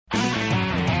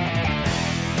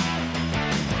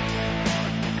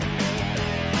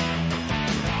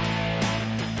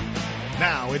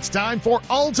Now it's time for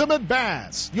Ultimate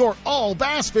Bass, your all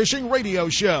bass fishing radio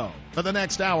show. For the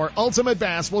next hour, Ultimate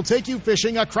Bass will take you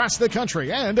fishing across the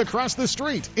country and across the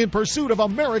street in pursuit of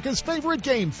America's favorite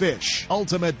game fish.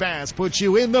 Ultimate Bass puts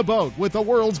you in the boat with the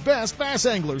world's best bass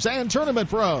anglers and tournament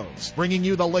pros, bringing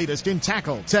you the latest in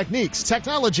tackle, techniques,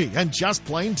 technology, and just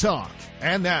plain talk.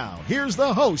 And now, here's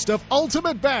the host of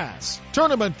Ultimate Bass,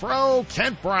 Tournament Pro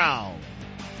Kent Brown.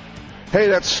 Hey,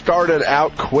 that started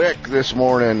out quick this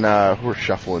morning. We're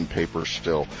shuffling papers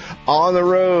still. On the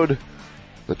road,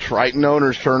 the Triton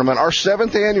Owners Tournament, our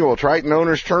 7th annual Triton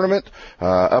Owners Tournament,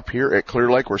 up here at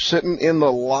Clear Lake. We're sitting in the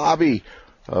lobby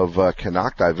of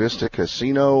Canocti Vista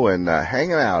Casino and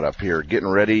hanging out up here, getting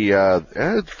ready.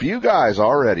 A few guys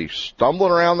already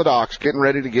stumbling around the docks, getting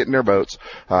ready to get in their boats.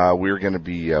 We're going to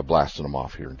be blasting them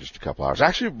off here in just a couple hours.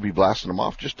 Actually, we'll be blasting them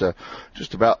off just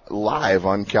about live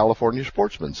on California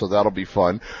Sportsman, so that'll be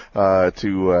fun to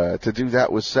do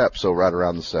that with Sepp. So right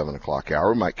around the 7 o'clock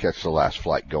hour, we might catch the last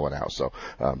flight going out. So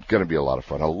going to be a lot of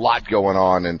fun, a lot going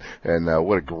on, and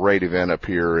what a great event up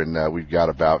here. And we've got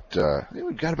about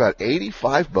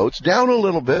 85 boats, down a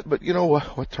little bit, but you know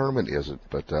what tournament isn't,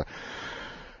 but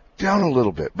down a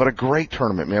little bit, but a great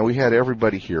tournament, man. We had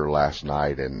everybody here last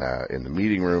night in the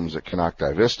meeting rooms at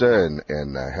Canocti Vista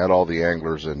and had all the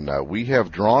anglers, and we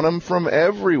have drawn them from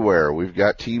everywhere. We've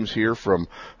got teams here from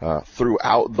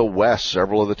throughout the West,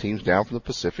 several of the teams down from the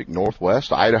Pacific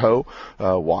Northwest, Idaho,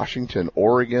 Washington,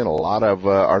 Oregon, a lot of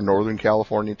our Northern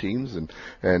California teams,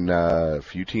 and a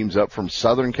few teams up from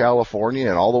Southern California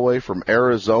and all the way from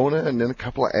Arizona, and then a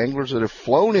couple of anglers that have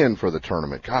flown in for the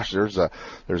tournament. Gosh, there's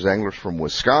anglers from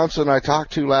Wisconsin I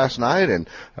talked to last night, and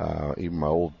even my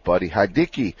old buddy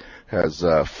Hideki has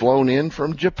flown in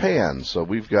from Japan. So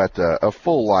we've got a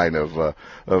full line of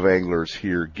anglers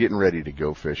here getting ready to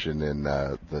go fishing in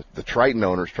the Triton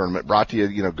Owners Tournament, brought to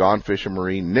you, Gone Fishing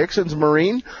Marine, Nixon's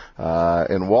Marine,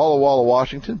 and Walla Walla,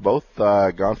 Washington, both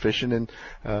gone fishing in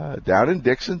down in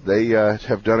Dixon. They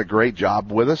have done a great job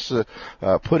with us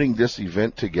putting this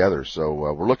event together. So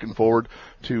we're looking forward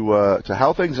to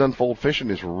how things unfold.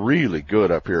 Fishing is really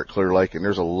good up here at Clear Lake, and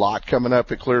there's a lot coming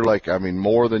up at Clear Lake. I mean,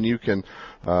 more than you can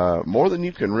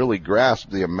really grasp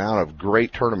the amount of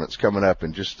great tournaments coming up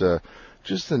in just the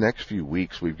next few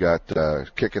weeks. We've got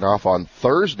kicking off on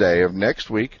Thursday of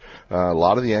next week. A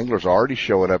lot of the anglers are already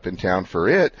showing up in town for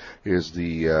it. Is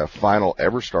the final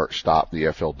Everstart stop, the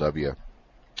FLW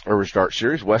Everstart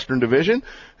Series Western Division,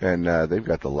 and they've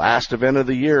got the last event of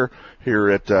the year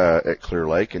here at Clear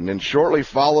Lake, and then shortly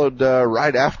followed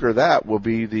right after that will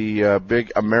be the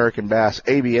big American Bass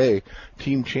ABA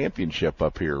Team Championship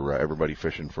up here. Everybody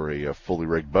fishing for a fully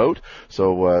rigged boat,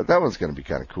 so that one's going to be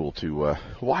kind of cool to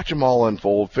watch them all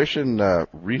unfold. Fishing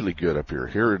really good up here.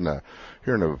 Hearing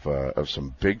of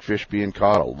some big fish being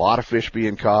caught, a lot of fish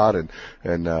being caught, and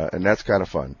that's kind of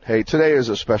fun. Hey, today is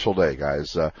a special day,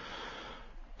 guys.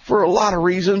 For a lot of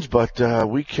reasons, but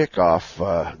we kick off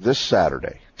this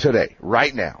Saturday, today,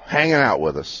 right now, hanging out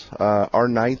with us, our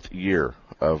 9th year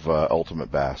of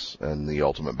Ultimate Bass and the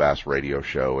Ultimate Bass radio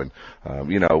show. And,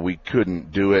 we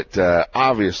couldn't do it,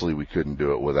 obviously we couldn't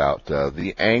do it without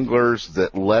the anglers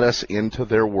that let us into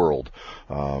their world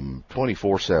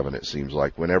 24/7, it seems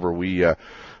like.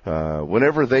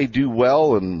 Whenever they do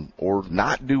well or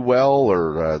not do well,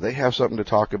 or they have something to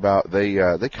talk about, they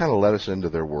kind of let us into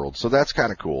their world. So that's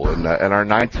kind of cool. And our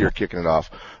 9th year kicking it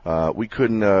off, we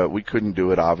couldn't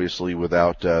do it obviously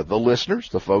without the listeners,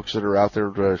 the folks that are out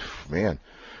there. Man,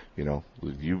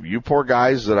 you poor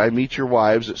guys that I meet your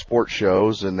wives at sports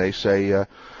shows and they say,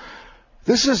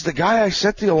 this is the guy I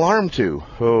set the alarm to.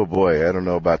 Oh boy, I don't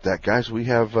know about that, guys. We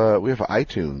have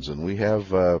iTunes and we have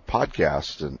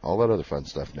podcasts and all that other fun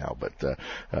stuff now.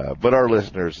 But our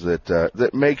listeners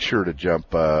that make sure to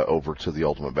jump over to the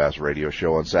Ultimate Bass Radio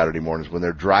Show on Saturday mornings when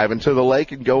they're driving to the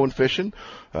lake and going fishing,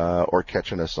 or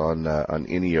catching us on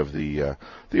any of the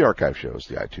archive shows,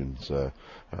 the iTunes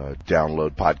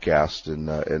download podcast,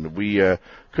 and we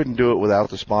couldn't do it without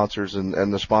the sponsors,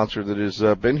 and the sponsor that has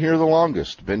been here the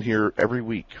longest, been here every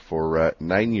week for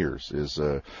 9 years, is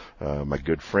my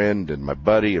good friend and my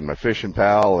buddy and my fishing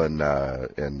pal and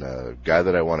a guy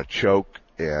that I want to choke,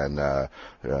 and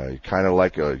kind of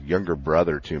like a younger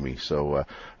brother to me. So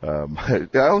I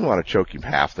only want to choke him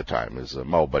half the time. Is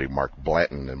my old buddy Mark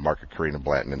Blanton and Mark and Karina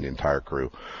Blanton and the entire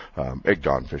crew at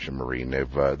Gone Fishing Marine.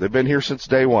 They've been here since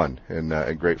day one,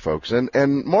 and great folks.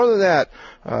 And more than that,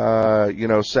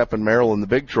 Sepp and Marilyn, the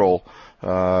Big Troll.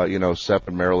 Sepp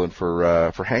and Marilyn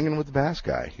for hanging with the bass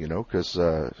guy. Because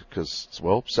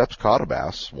Sepp's caught a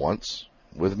bass once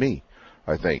with me.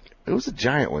 I think. It was a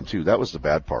giant one, too. That was the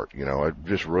bad part. You know, it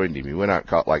just ruined him. He went out and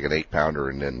caught like an 8-pounder,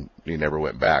 and then he never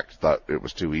went back. Thought it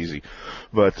was too easy.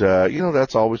 But, you know,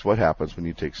 that's always what happens when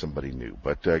you take somebody new.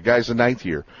 But, guys, the 9th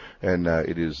year, and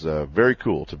it is very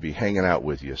cool to be hanging out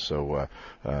with you. So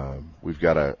we've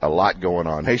got a lot going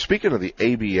on. Hey, speaking of the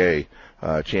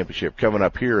ABA championship coming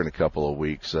up here in a couple of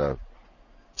weeks,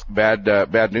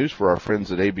 bad news for our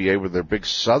friends at ABA with their big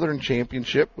Southern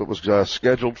Championship. It was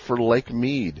scheduled for Lake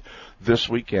Mead this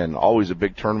weekend. Always a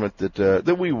big tournament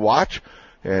that we watch,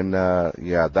 and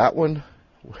that one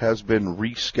has been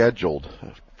rescheduled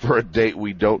for a date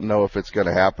we don't know if it's going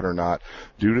to happen or not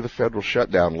due to the federal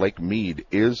shutdown. Lake Mead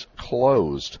is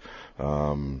closed.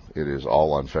 It is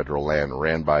all on federal land,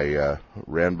 ran by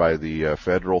the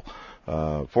federal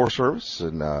Forest Service,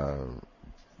 and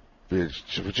it's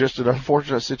just an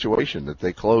unfortunate situation that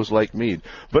they close Lake Mead.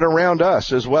 But around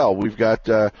us as well, we've got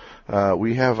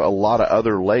we have a lot of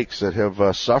other lakes that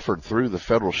have suffered through the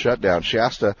federal shutdown.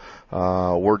 Shasta,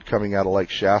 word coming out of Lake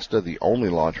Shasta, the only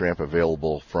launch ramp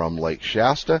available from Lake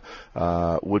Shasta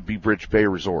would be Bridge Bay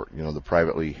Resort, you know, the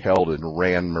privately held and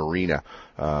ran marina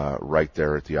right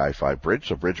there at the I-5 bridge.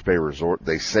 So Bridge Bay Resort,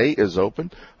 they say, is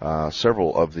open.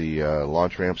 Several of the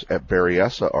launch ramps at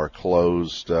Berryessa are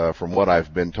closed from what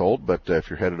I've been told, but if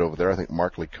you're headed over there, I think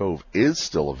Markley Cove is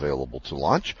still available to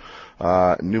launch.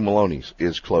 New Maloney's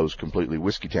is closed completely.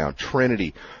 Whiskeytown,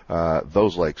 Trinity,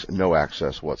 those lakes, no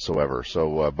access whatsoever.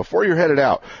 So before you're headed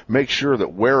out, make sure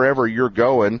that wherever you're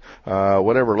going,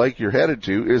 whatever lake you're headed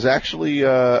to, is actually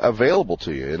available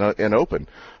to you and open.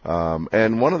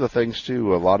 And one of the things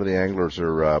too, a lot of the anglers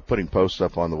are putting posts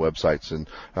up on the websites, and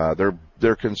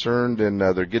they're concerned, and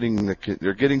they're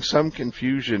getting some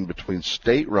confusion between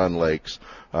state-run lakes,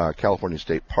 California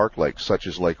State Park lakes, such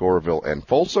as Lake Oroville and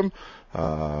Folsom,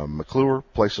 McClure,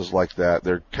 places like that.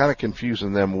 They're kind of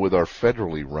confusing them with our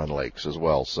federally run lakes as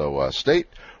well. So state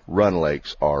run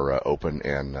lakes are open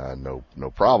and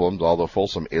no problems, although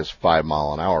Folsom is 5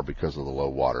 mile an hour because of the low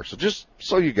water. So just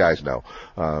so you guys know,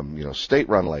 state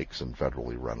run lakes and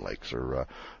federally run lakes are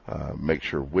make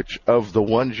sure which of the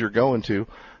ones you're going to,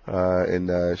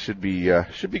 and should be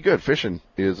good. Fishing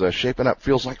is shaping up.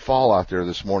 Feels like fall out there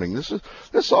this morning.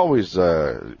 This always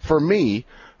for me,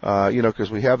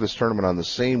 because we have this tournament on the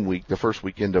same week, the first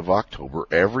weekend of October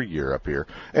every year up here.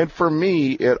 And for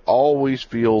me, it always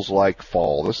feels like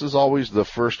fall. This is always the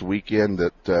first weekend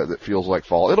that feels like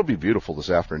fall. It'll be beautiful this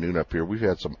afternoon up here. We've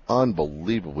had some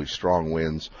unbelievably strong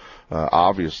winds,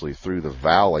 obviously through the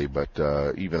valley, but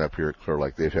even up here at Clear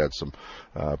Lake, they've had some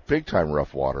big time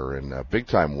rough water and big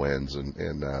time winds,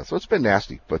 and so it's been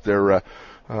nasty. But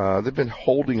they've been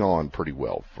holding on pretty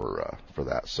well for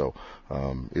that. So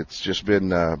it's just been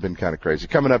kind of crazy.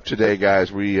 Coming up today,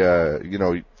 guys, we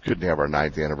couldn't have our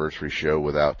 9th anniversary show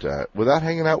without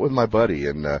hanging out with my buddy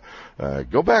and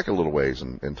go back a little ways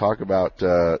and talk about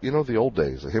the old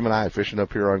days. Him and I fishing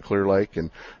up here on Clear Lake, and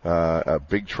a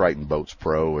big Triton Boats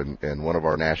pro and one of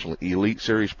our National Elite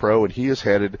Series pro, and he is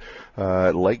headed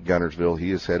Lake Guntersville.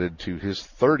 He is headed to his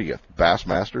 30th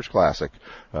Bassmasters Classic.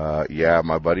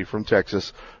 My buddy from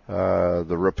Texas, the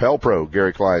Rappel Pro,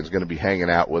 Gary Klein, is going to be hanging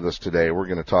out with us today. We're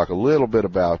going to talk a little bit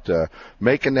about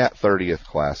making that 30th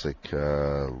Classic.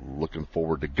 Looking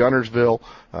forward to Guntersville,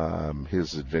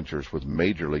 his adventures with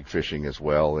Major League Fishing as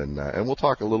well, and we'll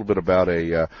talk a little bit about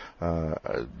something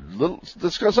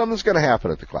that's going to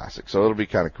happen at the Classic. So it'll be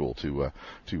kind of cool to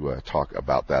talk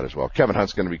about that as well. Kevin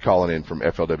Hunt's going to be calling in from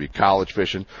FLW College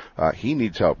Fishing. He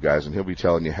needs help, guys, and he'll be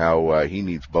telling you how he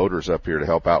needs boaters up here to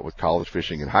help out with college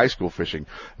fishing and high school fishing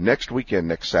next weekend,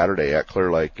 next Saturday at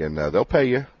Clear Lake, and they'll pay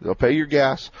you. They'll pay your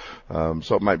gas.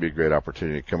 So it might be a great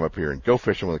opportunity to come up here and go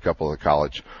fishing with a couple of the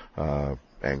college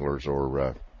anglers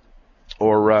or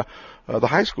the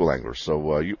high school anglers. So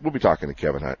we'll be talking to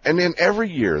Kevin Hunt. And then every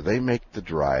year they make the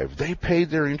drive. They paid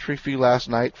their entry fee last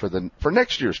night for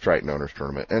next year's Triton Owners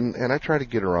Tournament, and I try to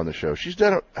get her on the show. She's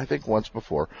done it, I think, once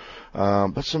before.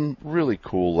 But some really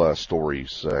cool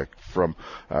stories from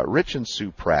Rich and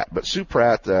Sue Pratt. But Sue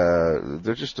Pratt,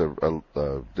 they're just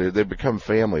they've become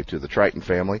family to the Triton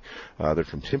family. They're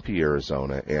from Tempe,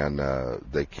 Arizona, and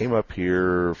they came up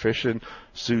here fishing.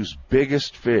 Sue's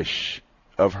biggest fish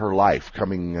of her life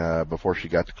coming before she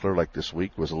got to Clear Lake this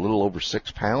week was a little over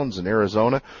 6 pounds in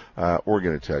Arizona. We're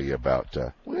going to tell you about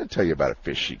a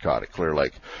fish she caught at Clear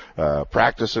Lake,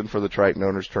 practicing for the Triton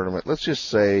Owners Tournament. Let's just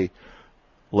say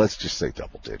let's just say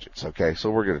double digits, okay? So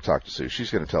we're going to talk to Sue.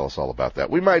 She's going to tell us all about that.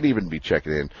 We might even be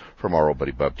checking in from our old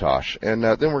buddy Bub Tosh. And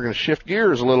then we're going to shift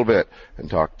gears a little bit and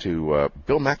talk to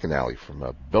Bill McAnally from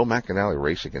Bill McAnally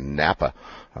Racing in Napa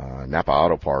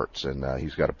Auto Parts. And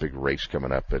he's got a big race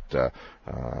coming up at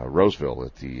Roseville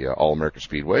at the All-American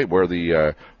Speedway, where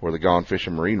the Gone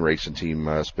Fishing Marine Racing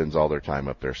team spends all their time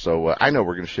up there. So I know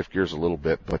we're going to shift gears a little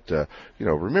bit, but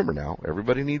remember now,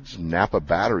 everybody needs Napa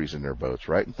batteries in their boats,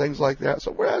 right, and things like that.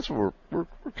 So that's what we're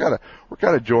kind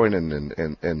of joining and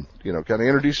kind of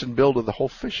introducing Bill to the whole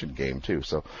fishing game too.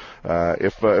 So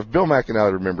if Bill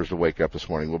McAnally remembers to wake up this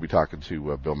morning, we'll be talking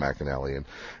to Bill McAnally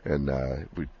and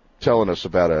we telling us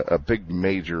about a big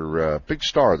major big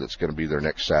star that's going to be there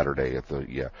next Saturday at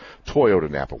the Toyota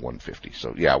Napa 150.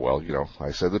 So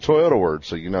I said the Toyota word,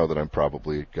 so you know that I'm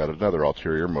probably got another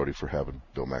ulterior motive for having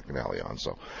Bill McAnally on.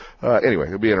 So anyway,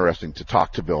 it'll be interesting to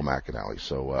talk to Bill McAnally.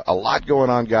 So a lot going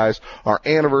on, guys. Our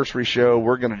anniversary show,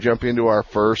 we're going to jump into our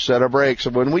first set of breaks,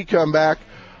 and when we come back,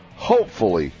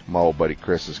 hopefully my old buddy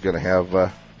Chris is going to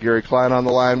have Gary Klein on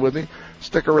the line with me.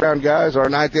 Stick around, guys. Our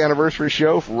 9th anniversary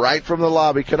show right from the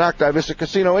lobby, Canocti Vista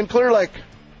Casino in Clear Lake.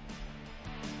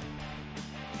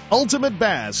 Ultimate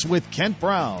Bass with Kent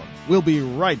Brown. We'll be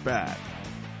right back.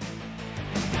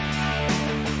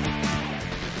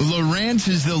 Lowrance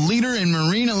is the leader in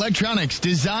marine electronics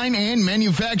design and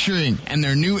manufacturing, and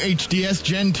their new HDS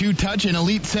Gen 2 Touch and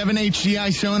Elite 7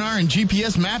 HDI sonar and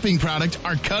GPS mapping product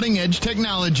are cutting-edge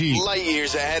technology. Light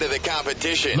years ahead of the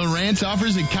competition. Lowrance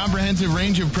offers a comprehensive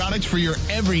range of products for your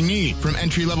every need, from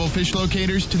entry-level fish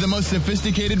locators to the most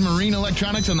sophisticated marine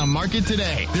electronics on the market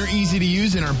today. They're easy to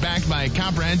use and are backed by a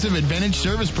comprehensive Advantage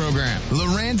service program.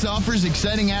 Lowrance offers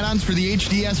exciting add-ons for the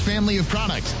HDS family of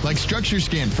products, like Structure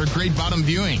Skin for great bottom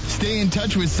viewing. Stay in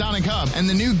touch with Sonic Hub and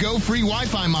the new Go Free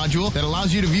Wi-Fi module that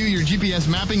allows you to view your GPS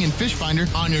mapping and fish finder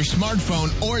on your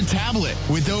smartphone or tablet.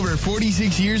 With over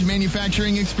 46 years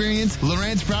manufacturing experience,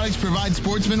 Lowrance products provide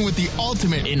sportsmen with the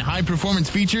ultimate in high-performance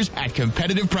features at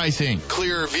competitive pricing.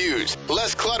 Clearer views,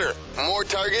 less clutter, more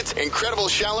targets, incredible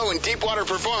shallow and deep water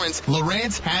performance.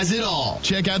 Lowrance has it all.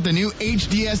 Check out the new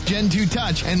HDS Gen 2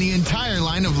 Touch and the entire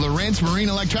line of Lowrance Marine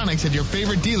Electronics at your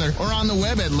favorite dealer or on the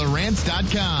web at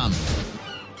Lowrance.com.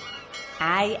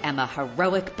 I am a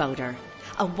heroic boater,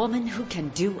 a woman who can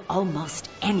do almost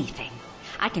anything.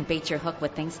 I can bait your hook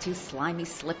with things too slimy,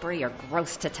 slippery, or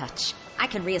gross to touch. I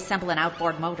can reassemble an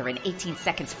outboard motor in 18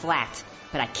 seconds flat,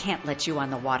 but I can't let you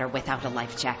on the water without a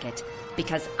life jacket,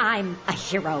 because I'm a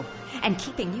hero, and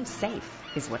keeping you safe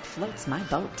is what floats my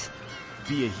boat.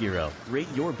 Be a hero. Rate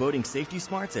your boating safety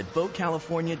smarts at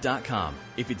BoatCalifornia.com.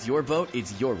 If it's your boat,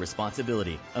 it's your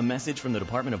responsibility. A message from the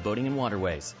Department of Boating and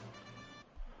Waterways.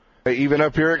 Even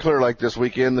up here at Clear Lake this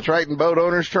weekend, the Triton Boat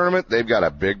Owners Tournament, they've got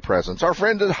a big presence. Our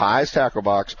friend at High's Tackle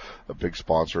Box, a big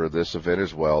sponsor of this event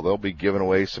as well. They'll be giving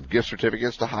away some gift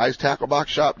certificates to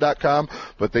High'sTackleBoxShop.com,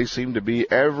 but they seem to be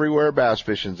everywhere bass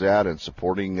fishing's at and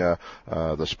supporting the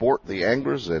sport, the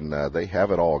anglers, and they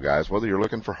have it all, guys. Whether you're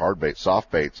looking for hard baits,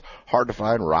 soft baits, hard to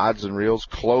find rods and reels,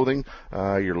 clothing,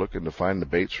 you're looking to find the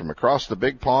baits from across the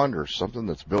big pond or something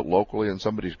that's built locally in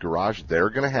somebody's garage,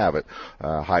 they're going to have it.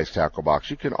 High's Tackle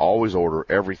Box. You can always order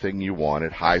everything you want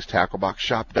at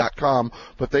High'sTackleBoxShop.com,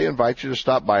 but they invite you to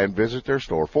stop by and visit their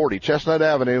store, 40 Chestnut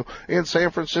Avenue in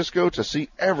San Francisco, to see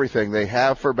everything they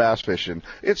have for bass fishing.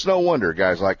 It's no wonder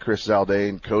guys like Chris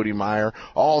Zaldane, Cody Meyer,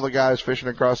 all the guys fishing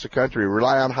across the country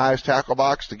rely on High's Tackle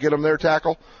Box to get them their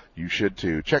tackle. You should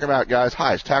too. Check them out, guys.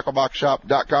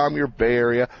 High'sTackleBoxShop.com, your Bay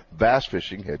Area bass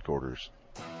fishing headquarters.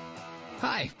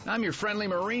 Hi, I'm your friendly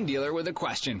marine dealer with a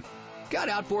question. Got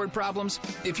outboard problems?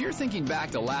 If you're thinking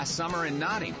back to last summer and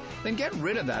nodding, then get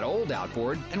rid of that old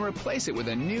outboard and replace it with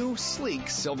a new, sleek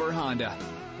silver Honda.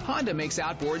 Honda makes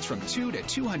outboards from 2 to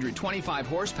 225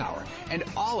 horsepower, and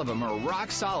all of them are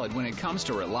rock solid when it comes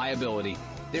to reliability.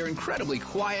 They're incredibly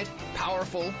quiet,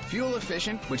 powerful, fuel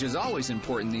efficient, which is always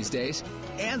important these days,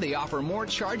 and they offer more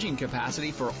charging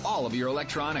capacity for all of your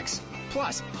electronics.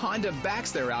 Plus, Honda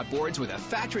backs their outboards with a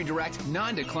factory-direct,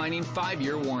 non-declining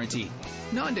 5-year warranty.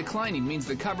 Non-declining means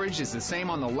the coverage is the same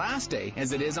on the last day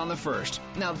as it is on the first.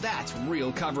 Now that's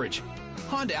real coverage.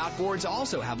 Honda outboards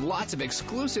also have lots of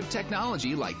exclusive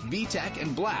technology like VTEC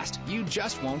and Blast you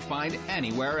just won't find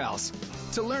anywhere else.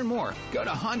 To learn more, go to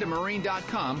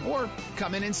HondaMarine.com or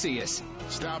come in and see us.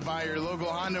 Stop by your local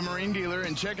Honda Marine dealer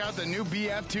and check out the new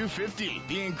BF250,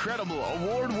 the incredible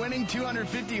award-winning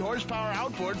 250 horsepower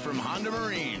outboard from Honda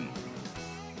Marine.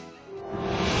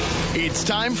 It's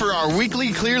time for our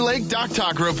weekly Clear Lake Dock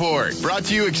Talk Report, brought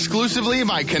to you exclusively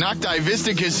by Canocti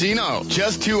Vista Casino,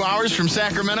 just 2 hours from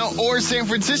Sacramento or San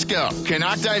Francisco.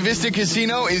 Canocti Vista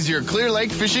Casino is your Clear Lake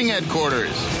fishing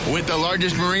headquarters. With the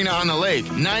largest marina on the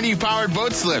lake, 90 powered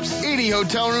boat slips, 80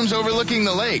 hotel rooms overlooking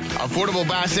the lake, affordable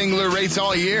bass angler rates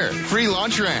all year, free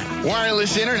launch ramp,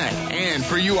 wireless internet, and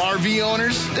for you RV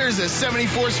owners, there's a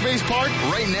 74-space park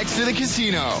right next to the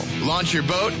casino. Launch your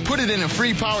boat, put it in a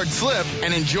free powered slip,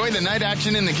 and enjoy the night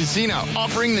action in the casino,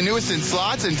 offering the newest in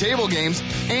slots and table games,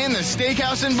 and the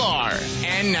steakhouse and bar.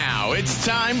 And now it's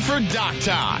time for Dock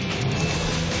Talk.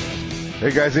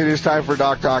 Hey guys, it is time for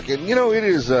Dock Talk, and you know it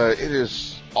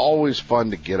is always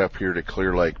fun to get up here to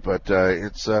Clear Lake, but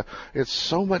it's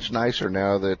so much nicer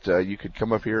now that you could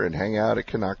come up here and hang out at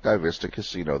Canocti Vista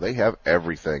Casino. They have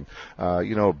everything,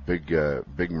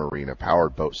 big marina,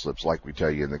 powered boat slips, like we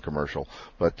tell you in the commercial.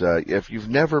 But if you've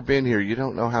never been here, you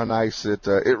don't know how nice it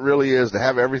really is to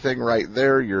have everything right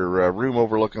there. Your room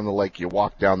overlooking the lake. You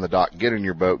walk down the dock, get in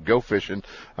your boat, go fishing.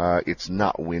 It's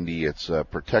not windy. It's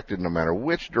protected no matter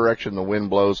which direction the wind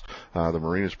blows. The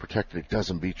marina's protected. It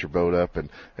doesn't beat your boat up, and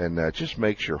just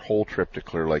makes your whole trip to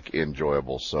Clear Lake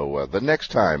enjoyable. So the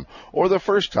next time or the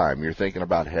first time you're thinking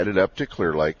about headed up to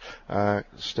Clear Lake,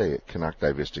 stay at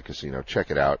Canocti Vista Casino.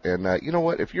 Check it out. And you know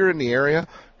what? If you're in the area,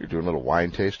 you're doing a little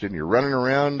wine tasting, you're running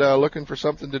around looking for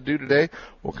something to do today,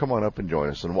 well, come on up and join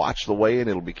us and watch the weigh-in.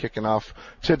 It'll be kicking off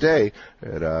today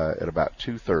at about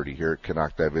 2:30 here at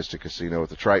Canocti Vista Casino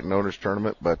with the Triton Owners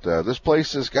Tournament. But this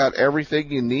place has got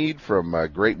everything you need, from a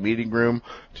great meeting room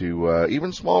to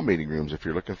even small meeting rooms if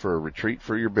you're looking for a retreat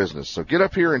for your business. So get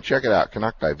up here and check it out,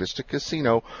 Canocti Vista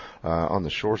Casino on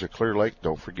the shores of Clear Lake.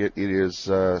 Don't forget, it is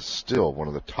still one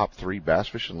of the top 3 bass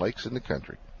fishing lakes in the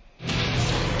country.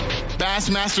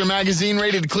 Bassmaster Magazine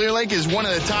rated Clear Lake as one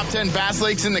of the top 10 bass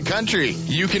lakes in the country.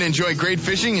 You can enjoy great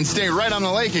fishing and stay right on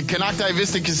the lake at Canocti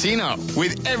Vista Casino.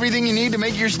 With everything you need to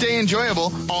make your stay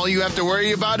enjoyable, all you have to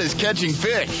worry about is catching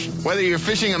fish. Whether you're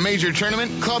fishing a major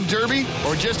tournament, club derby,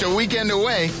 or just a weekend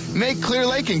away, make Clear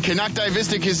Lake and Canocti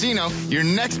Vista Casino your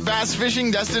next bass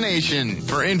fishing destination.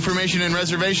 For information and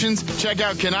reservations, check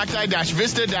out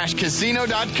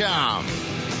canocti-vista-casino.com.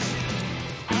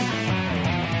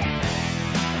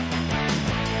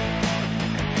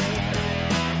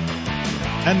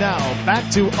 And now,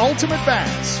 back to Ultimate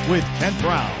Bass with Kent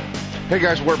Brown. Hey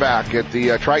guys, we're back at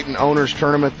the Triton Owners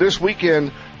Tournament this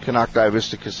weekend, Canocti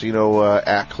Vista Casino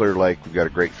at Clear Lake. We've got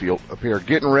a great field up here.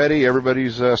 Getting ready.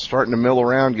 Everybody's starting to mill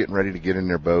around, getting ready to get in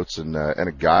their boats. And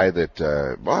a guy that,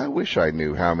 I wish I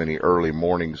knew how many early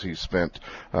mornings he spent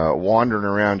wandering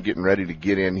around, getting ready to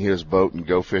get in his boat and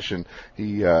go fishing.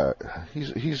 He's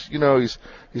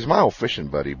my old fishing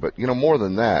buddy, but more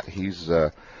than that,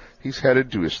 he's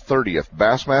headed to his 30th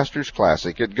Bassmasters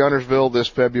Classic at Guntersville this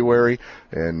February,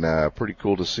 and pretty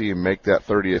cool to see him make that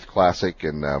 30th Classic,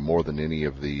 and more than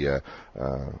anybody,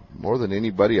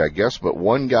 I guess, but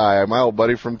one guy, my old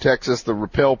buddy from Texas, the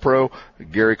Rappel Pro,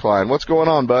 Gary Klein. What's going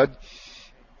on, bud?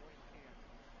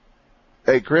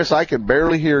 Hey, Chris, I can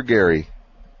barely hear Gary.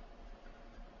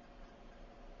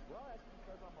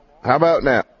 How about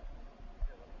now?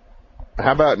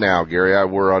 Gary?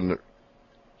 We're on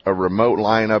a remote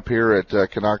line up here at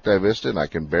Canocti Vista, and I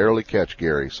can barely catch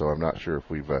Gary, so I'm not sure if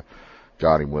we've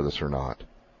got him with us or not.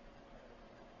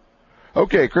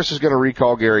 Okay, Chris is going to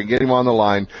recall Gary and get him on the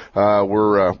line.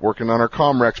 We're working on our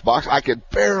Comrex box. I could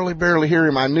barely hear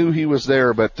him. I knew he was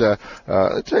there, but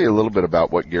I'll tell you a little bit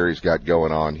about what Gary's got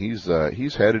going on. He's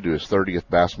headed to his 30th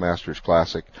Bassmasters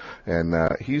Classic, and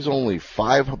he's only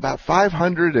about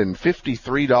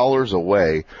 $553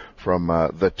 away from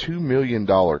the $2 million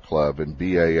club in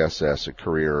BASS at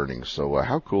career earnings. So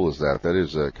how cool is that? That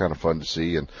is kind of fun to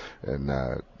see. And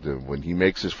when he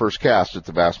makes his first cast at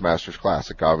the Bassmasters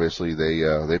Classic, obviously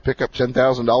they pick up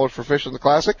 $10,000 for fishing the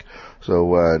Classic.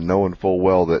 So knowing full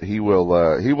well that he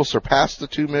will surpass the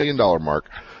 $2 million mark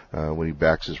when he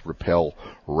backs his Rappel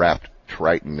wrapped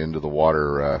Triton into the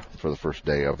water for the first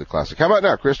day of the Classic. How about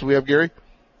now, Chris? Do we have Gary?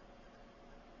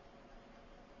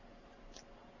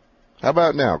 How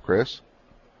about now, Chris?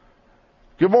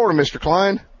 Good morning, Mr.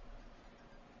 Klein.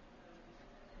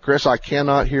 Chris, I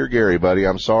cannot hear Gary, buddy.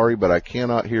 I'm sorry, but I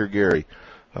cannot hear Gary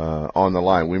on the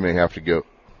line. We may have to go.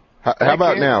 How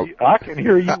about now? I can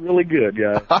hear you really good,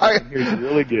 guys. I can hear you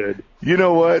really good. You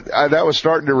know what? That was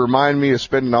starting to remind me of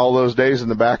spending all those days in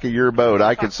the back of your boat.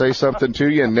 I could say something to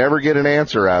you and never get an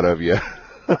answer out of you.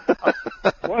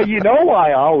 Well, you know why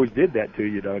I always did that to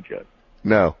you, don't you?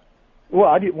 No. Well,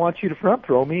 I didn't want you to front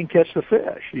throw me and catch the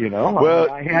fish,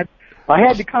 Well, I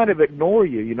had to kind of ignore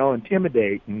you,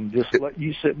 intimidate, and just let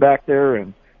you sit back there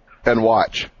and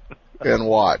watch. and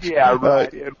watch. Yeah,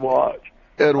 right. And watch.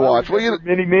 And watch. Well,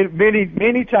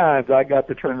 many times I got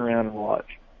to turn around and watch.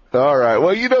 All right.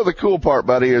 Well, the cool part,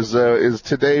 buddy, is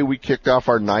today we kicked off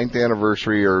our 9th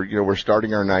anniversary, or, we're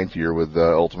starting our 9th year with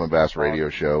the Ultimate Bass Radio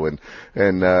Show. And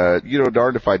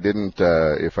darned if I didn't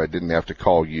have to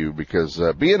call you, because,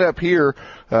 being up here,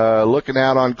 looking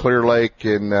out on Clear Lake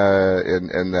and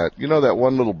that, that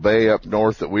one little bay up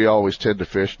north that we always tend to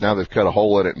fish. Now they've cut a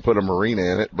hole in it and put a marina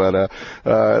in it. But,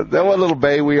 that one little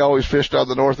bay we always fished on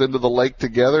the north end of the lake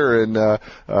together, and,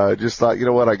 just thought,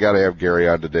 I gotta have Gary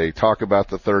on today. Talk about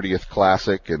the 30th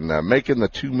Classic and making the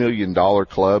 $2 million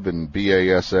club in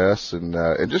BASS, and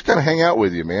just kind of hang out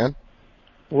with you, man.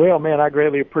 Well, man, I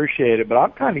greatly appreciate it, but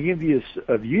I'm kind of envious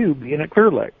of you being at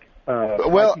Clear Lake.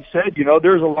 Like you said,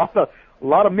 there's a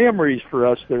lot of memories for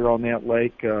us there on that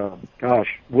lake.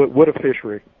 Gosh, what a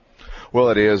fishery. Well,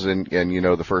 it is, and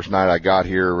the first night I got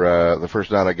here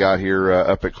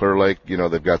up at Clear Lake,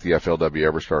 they've got the FLW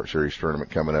EverStart Series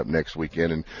tournament coming up next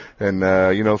weekend, and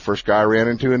the first guy I ran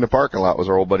into in the parking lot was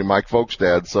our old buddy Mike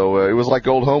Folkstad, so it was like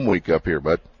old home week up here,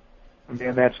 bud.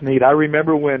 Man, that's neat. I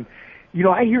remember when,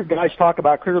 I hear guys talk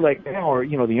about Clear Lake now, or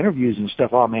the interviews and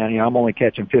stuff. Oh man, I'm only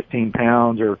catching 15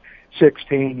 pounds or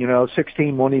 16.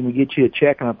 16 won't even get you a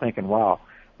check, and I'm thinking, wow.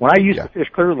 When I used to fish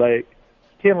Clear Lake,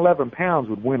 10, 11 pounds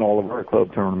would win all of our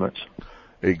club tournaments.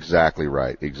 Exactly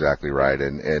right.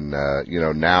 And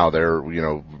now they're,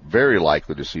 very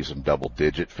likely to see some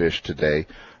double-digit fish today,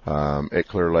 at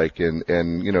Clear Lake. And,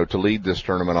 to lead this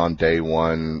tournament on day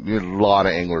one, a lot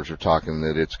of anglers are talking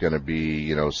that it's going to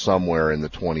be, somewhere in the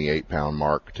 28-pound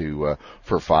mark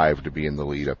for 5 to be in the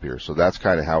lead up here. So that's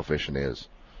kind of how fishing is.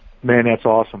 Man, that's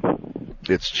awesome.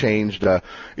 It's changed a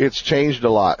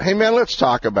lot. Hey man, let's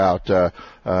talk about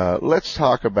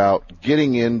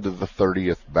getting into the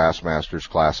 30th Bassmasters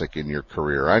Classic in your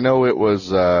career. I know it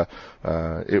was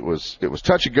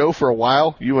touch and go for a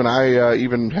while. You and I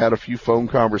even had a few phone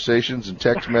conversations and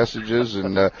text messages,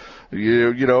 and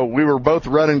we were both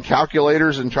running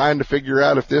calculators and trying to figure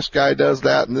out if this guy does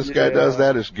that and this guy does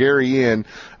that. Is Gary in?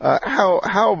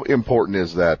 How important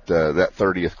is that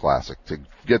 30th Classic to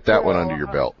get that one under your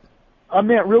belt? I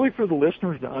meant really for the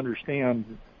listeners to understand,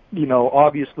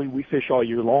 obviously we fish all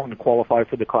year long to qualify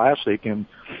for the Classic, and,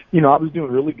 I was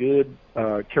doing really good,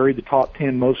 carried the top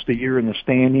 10 most of the year in the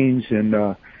standings, and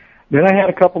then I had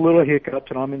a couple little hiccups,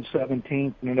 and I'm in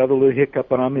 17th, and another little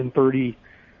hiccup, and I'm in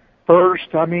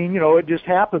 31st. I mean, it just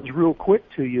happens real quick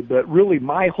to you, but really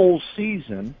my whole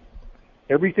season,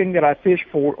 everything that I fished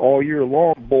for all year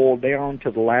long boiled down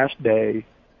to the last day,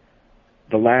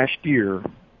 the last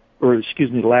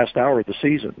hour of the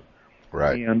season.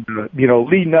 Right. And,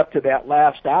 leading up to that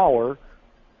last hour,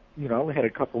 we had a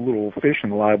couple little fish in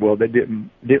the live well that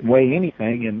didn't weigh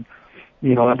anything. And,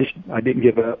 I didn't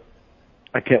give up.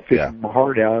 I kept fishing my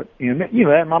heart out. And,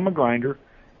 I'm a grinder.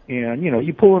 And,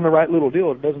 you pull in the right little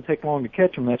deal. It doesn't take long to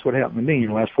catch them. That's what happened to me. In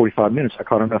the last 45 minutes, I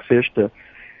caught enough fish to,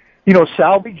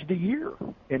 salvage the year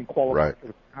and qualify for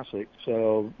the Classic.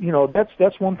 So,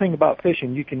 that's one thing about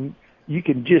fishing. You can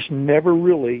just never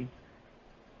really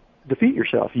defeat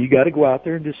yourself. You got to go out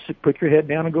there and just put your head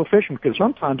down and go fishing, because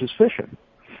sometimes it's fishing,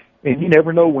 and you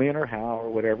never know when or how or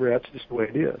whatever. That's just the way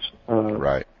it is.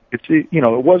 Right.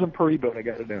 It wasn't pretty, but I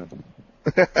got it done.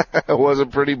 It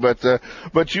wasn't pretty, but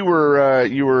you're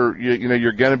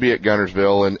going to be at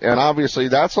Guntersville, and obviously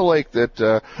that's a lake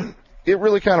that it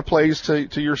really kind of plays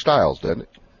to your styles, doesn't it?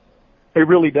 It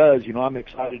really does. I'm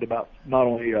excited about not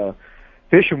only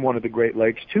fishing one of the great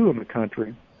lakes, too, in the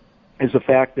country, is the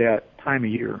fact that time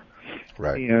of year.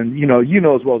 Right. And, you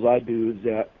know as well as I do, is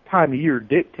that time of year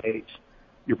dictates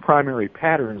your primary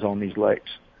patterns on these lakes,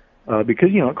 because,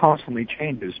 it constantly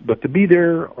changes. But to be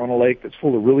there on a lake that's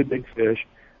full of really big fish,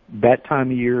 that time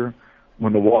of year,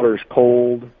 when the water is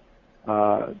cold,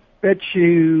 bet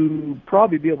you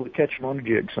probably be able to catch them on a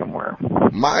jig somewhere.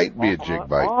 Might be a jig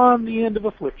bite. On the end of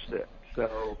a flip stick.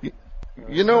 So...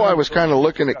 I was kind of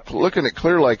looking at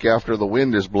Clear Lake after the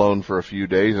wind is blown for a few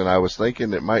days, and I was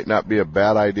thinking it might not be a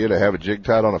bad idea to have a jig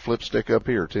tied on a flip stick up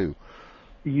here too.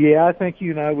 Yeah, I think you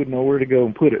and I would know where to go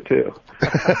and put it too.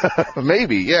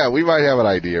 Maybe, yeah, we might have an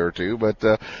idea or two, but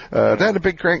that a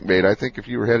big crankbait, I think if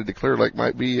you were headed to Clear Lake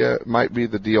might be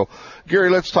the deal. Gary,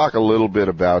 let's talk a little bit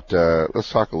about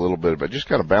just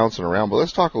kind of bouncing around, but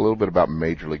let's talk a little bit about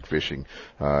Major League Fishing,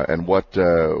 and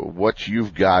what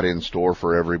you've got in store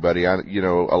for everybody. A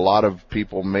lot of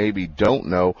people maybe don't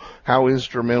know how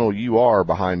instrumental you are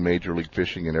behind Major League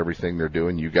Fishing and everything they're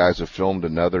doing. You guys have filmed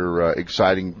another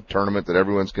exciting tournament that everyone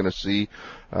everyone's going to see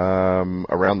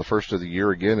around the first of the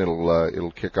year. Again,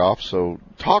 it'll kick off. So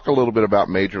talk a little bit about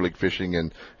Major League Fishing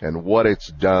and what it's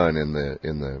done in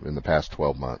the past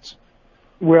 12 months.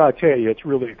 Well, I tell you, it's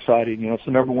really exciting. It's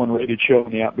the number one rated show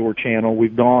on the Outdoor Channel.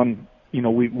 We've gone,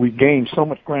 we've gained so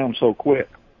much ground so quick,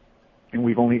 and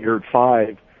we've only aired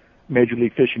 5 Major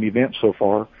League Fishing events so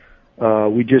far.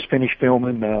 We just finished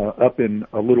filming up in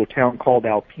a little town called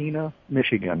Alpena,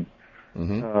 Michigan.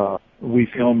 Mm-hmm. We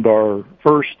filmed our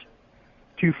first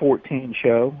 214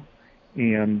 show,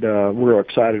 and we're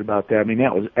excited about that. I mean,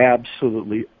 that was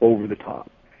absolutely over the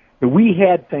top. But we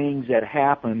had things that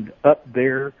happened up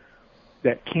there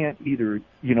that can't either,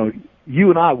 you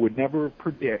and I would never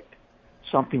predict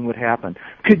something would happen.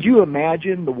 Could you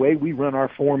imagine the way we run our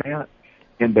format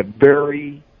and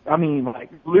literally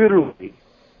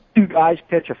 2 guys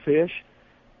catch a fish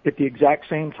at the exact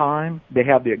same time, they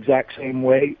have the exact same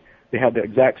weight, they have the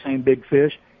exact same big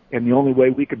fish, and the only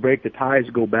way we could break the tie is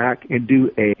go back and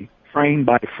do a frame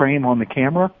by frame on the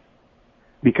camera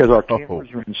because our cameras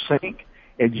are in sync.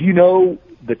 And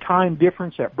the time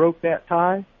difference that broke that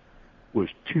tie was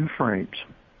 2 frames.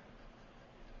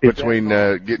 Between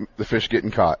getting the fish getting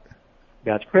caught.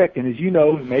 That's correct. And as you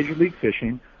know, in Major League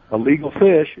Fishing, a legal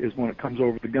fish is when it comes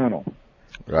over the gunnel.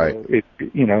 Right. So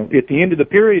at the end of the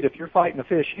period, if you're fighting a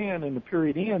fish in and the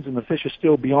period ends and the fish is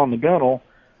still beyond the gunnel,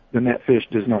 then that fish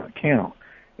does not count.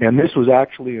 And this was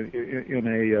actually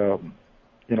in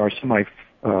our semi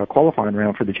qualifying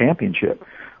round for the championship,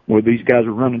 where these guys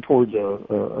were running towards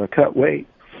a cut weight.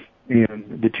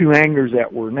 And the 2 anglers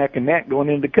that were neck and neck going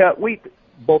into cut weight,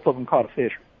 both of them caught a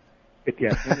fish at the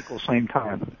identical same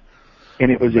time.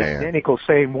 And it was the identical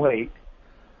same weight.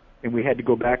 And we had to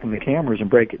go back in the cameras and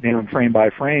break it down frame by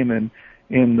frame. And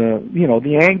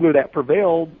the angler that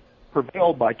prevailed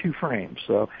by 2 frames.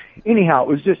 So anyhow,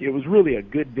 it was really a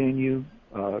good venue,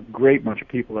 great bunch of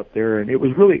people up there. And it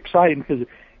was really exciting because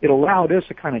it allowed us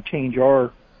to kind of change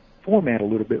our format a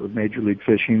little bit with Major League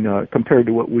Fishing compared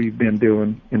to what we've been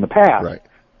doing in the past. Right.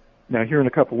 Now, here in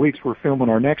a couple of weeks, we're filming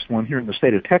our next one here in the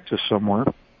state of Texas somewhere,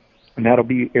 and that'll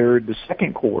be aired the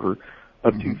second quarter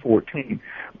of 214.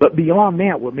 But beyond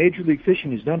that, what Major League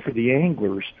Fishing has done for the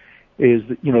anglers is,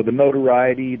 the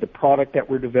notoriety, the product that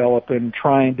we're developing,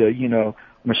 trying to,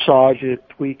 massage it,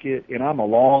 tweak it, and I'm a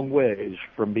long ways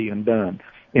from being done.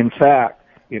 In fact,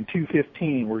 in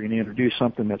 215, we're going to introduce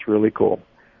something that's really cool.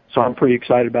 So I'm pretty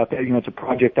excited about that. It's a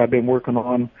project I've been working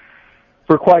on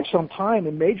for quite some time.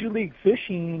 And Major League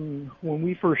Fishing, when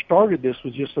we first started this,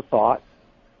 was just a thought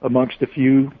amongst a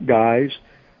few guys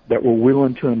that were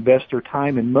willing to invest their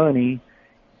time and money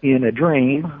in a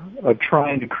dream of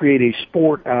trying to create a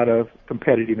sport out of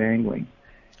competitive angling.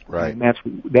 Right. And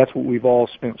that's what we've all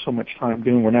spent so much time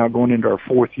doing. We're now going into our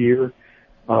 4th year,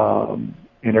 and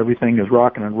everything is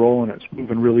rocking and rolling. It's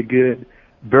moving really good,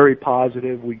 very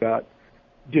positive. We got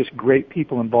just great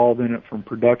people involved in it, from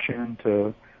production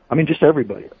to, just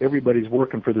everybody. Everybody's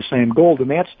working for the same goal, and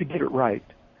that's to get it right.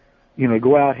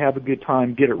 Go out, have a good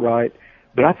time, get it right.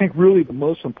 But I think really the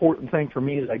most important thing for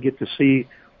me is I get to see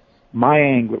my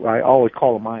angler, I always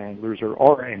call them my anglers, or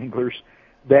our anglers,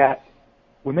 that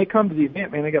when they come to the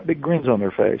event, man, they got big grins on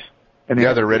their face. And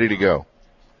they're ready to go.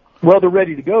 Well, they're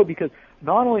ready to go because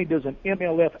not only does an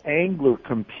MLF angler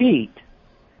compete,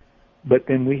 but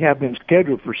then we have them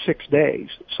scheduled for 6 days.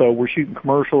 So we're shooting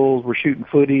commercials, we're shooting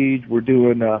footage, we're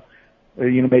doing,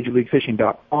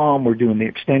 MajorLeagueFishing.com, we're doing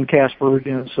the extendcast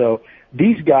version. So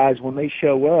these guys, when they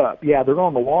show up, they're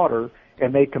on the water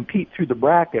and they compete through the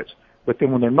brackets. But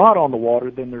then when they're not on the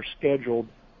water, then they're scheduled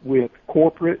with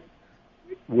corporate,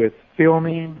 with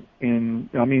filming, and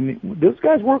those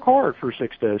guys work hard for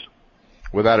 6 days.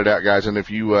 Without a doubt, guys. And if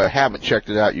you haven't checked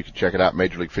it out, you can check it out,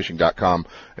 MajorLeagueFishing.com,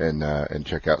 and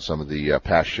check out some of the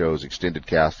past shows, extended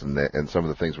cast, and some of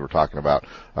the things we're talking about.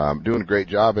 Doing a great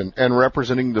job and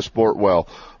representing the sport well.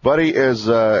 Buddy, as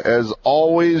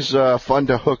always, fun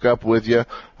to hook up with you.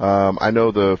 I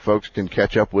know the folks can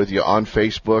catch up with you on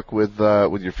Facebook with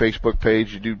your Facebook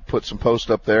page. You do put some posts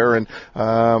up there, and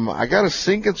I got a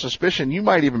sinking suspicion you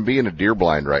might even be in a deer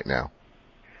blind right now.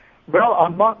 Well,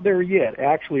 I'm not there yet.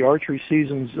 Actually, archery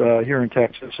season's here in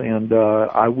Texas, and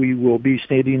we will be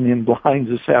standing in blinds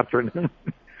this afternoon.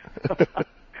 I'm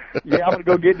going to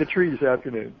go get in the tree this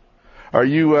afternoon. Are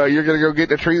you you're going to go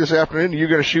get in the tree this afternoon? Are you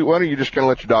going to shoot one, or are you just going to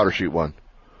let your daughter shoot one?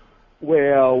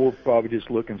 Well, we'll probably just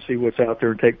look and see what's out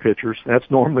there and take pictures. That's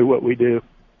normally what we do.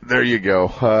 There you go.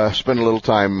 Spend a little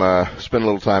time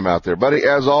out there, buddy.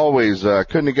 As always,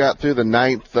 couldn't have got through the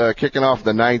ninth, kicking off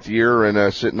the 9th year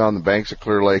and sitting on the banks of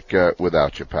Clear Lake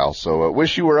without you, pal. So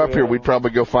wish you were up here. We'd probably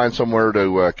go find somewhere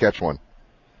to catch one.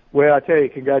 Well, I tell you,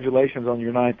 congratulations on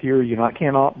your 9th year. You know, I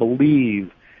cannot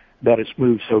believe that it's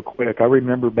moved so quick. I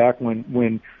remember back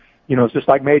when you know, it's just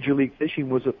like Major League Fishing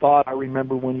was a thought. I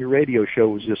remember when your radio show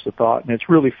was just a thought, and it's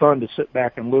really fun to sit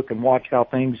back and look and watch how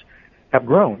things have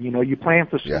grown. You know, you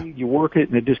plant the seed, you work it,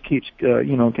 and it just keeps,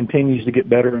 you know, continues to get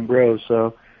better and grow.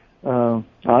 So,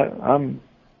 I'm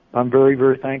very,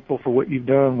 very thankful for what you've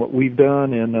done, what we've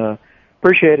done, and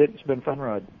appreciate it. It's been a fun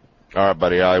ride. All right,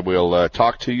 buddy. I will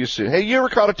talk to you soon. Hey, you ever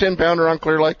caught a 10-pounder on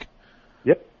Clear Lake?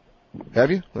 Yep.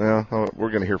 Have you? Well, we're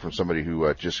going to hear from somebody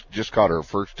who just caught her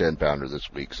first 10-pounder this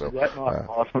week. So that's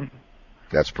awesome.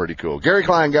 That's pretty cool. Gary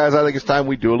Klein, guys, I think it's time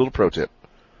we do a little pro tip.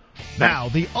 Now,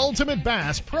 the Ultimate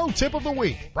Bass Pro Tip of the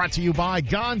Week, brought to you by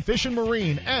Gone Fishing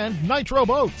Marine and Nitro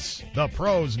Boats. The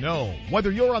pros know,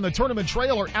 whether you're on the tournament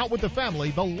trail or out with the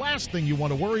family, the last thing you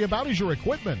want to worry about is your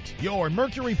equipment. Your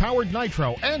Mercury-powered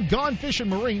Nitro and Gone Fishing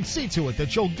Marine see to it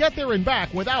that you'll get there and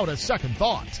back without a second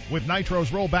thought. With Nitros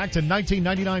rollback to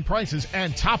 $19.99 prices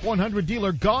and top 100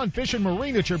 dealer Gone Fishing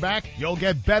Marine at your back, you'll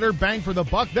get better bang for the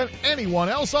buck than anyone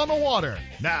else on the water.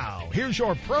 Now, here's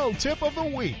your Pro Tip of the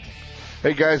Week.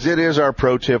 Hey, guys, it is our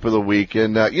pro tip of the week.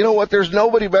 And you know what? There's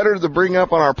nobody better to bring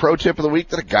up on our pro tip of the week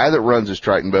than a guy that runs his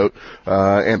Triton boat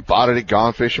and bought it at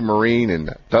Gone Fishing Marine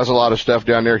and does a lot of stuff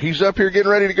down there. He's up here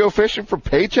getting ready to go fishing for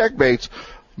Paycheck Baits.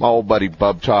 My old buddy,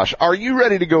 Bub Tosh. Are you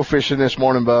ready to go fishing this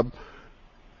morning, Bub?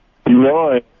 You know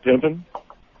I'm pimping.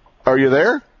 Are you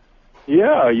there?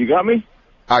 Yeah, you got me?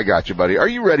 I got you, buddy. Are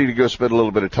you ready to go spend a little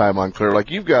bit of time on Clear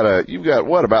Lake? You've got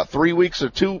what, about 3 weeks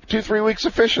of 3 weeks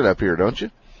of fishing up here, don't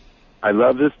you? I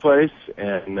love this place,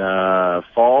 and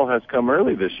fall has come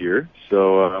early this year,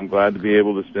 so I'm glad to be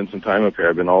able to spend some time up here.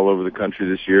 I've been all over the country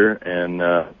this year, and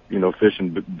you know,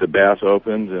 fishing the Bass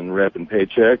Opens and repping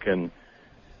Paycheck, and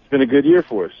it's been a good year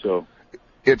for us. So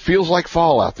it feels like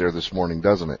fall out there this morning,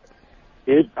 doesn't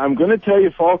it? I'm going to tell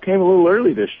you, fall came a little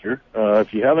early this year.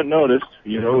 If you haven't noticed,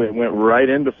 you know, it went right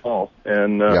into fall,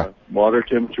 and water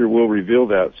temperature will reveal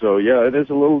that. So yeah, it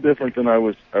is a little different than I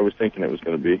was thinking it was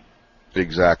going to be.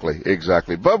 Exactly.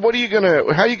 Bub, how are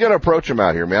you gonna approach them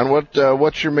out here, man?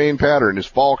 What's your main pattern? Is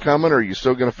fall coming, or are you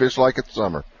still gonna fish like it's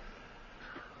summer?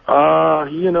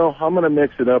 You know, I'm gonna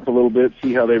mix it up a little bit,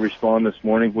 see how they respond this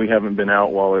morning. We haven't been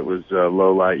out while it was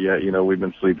low light yet. You know, we've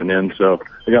been sleeping in, so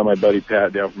I got my buddy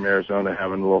Pat down from Arizona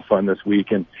having a little fun this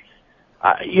week, and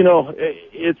you know,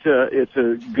 it's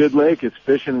a good lake. It's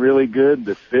fishing really good.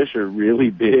 The fish are really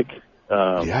big.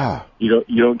 You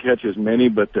don't catch as many,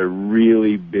 but they're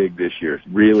really big this year,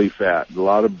 really fat. A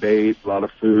lot of bait, a lot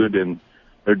of food, and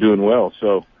they're doing well.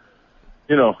 So,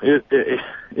 you know,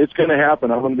 it's going to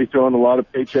happen. I'm going to be throwing a lot of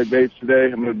Paycheck baits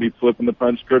today. I'm going to be flipping the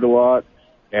punch skirt a lot,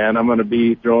 and I'm going to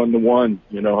be throwing the one.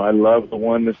 You know, I love the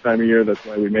one this time of year. That's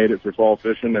why we made it for fall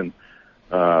fishing, and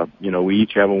you know, we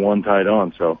each have a one tied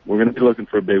on. So we're going to be looking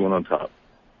for a big one on top.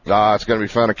 It's going to be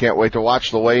fun. I can't wait to watch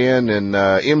the weigh-in and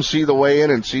MC the weigh-in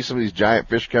and see some of these giant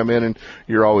fish come in, and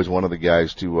you're always one of the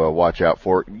guys to watch out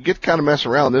for. You get to kind of mess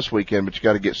around this weekend, but you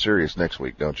got to get serious next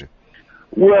week, don't you?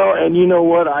 Well, and you know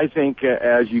what? I think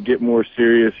as you get more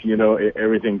serious, you know,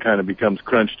 everything kind of becomes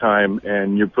crunch time,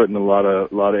 and you're putting a lot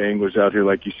of anglers out here,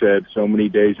 like you said, so many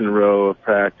days in a row of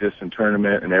practice and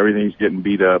tournament, and everything's getting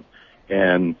beat up.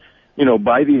 And you know,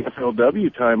 by the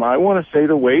FLW time, I want to say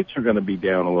the weights are going to be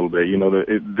down a little bit. You know,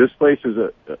 this place is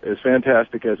as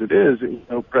fantastic as it is. You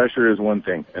know, pressure is one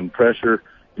thing, and pressure,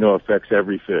 you know, affects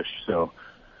every fish. So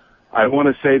I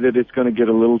want to say that it's going to get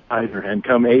a little tighter. And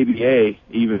come ABA,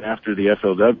 even after the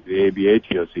FLW, the ABA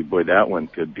TOC, boy, that one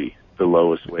could be the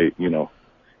lowest weight, you know,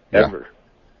 ever.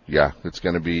 Yeah, it's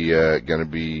going to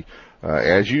be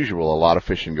as usual, a lot of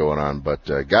fishing going on. But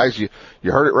guys, you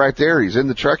heard it right there. He's in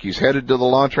the truck. He's headed to the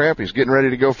launch ramp. He's getting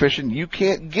ready to go fishing. You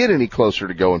can't get any closer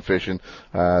to going fishing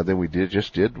than we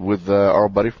just did with our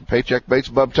buddy from Paycheck Baits,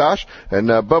 Bub Tosh. And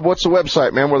Bub, what's the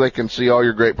website, man, where they can see all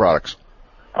your great products?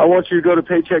 I want you to go to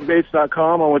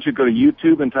paycheckbaits.com. I want you to go to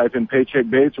YouTube and type in Paycheck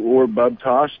Baits or Bub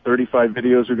Tosh. 35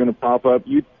 videos are going to pop up.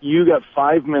 You got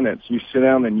 5 minutes. You sit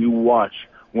down and you watch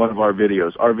one of our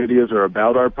videos. Our videos are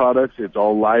about our products. It's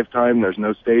all live time. There's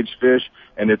no staged fish,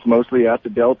 and it's mostly at the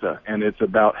Delta. And it's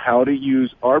about how to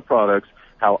use our products,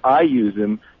 how I use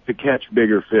them to catch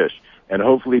bigger fish. And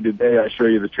hopefully today I show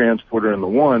you the transporter and the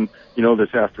one. You know,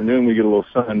 this afternoon we get a little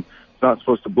sun. It's not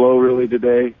supposed to blow really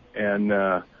today,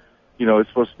 and you know, it's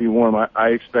supposed to be warm. I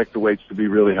expect the weights to be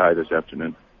really high this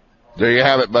afternoon. There you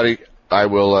have it, buddy. I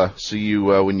will see you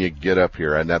when you get up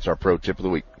here, and that's our pro tip of the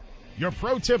week. Your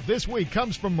pro tip this week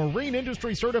comes from Marine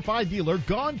Industry Certified dealer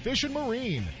Gone Fishin'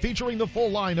 Marine, featuring the full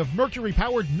line of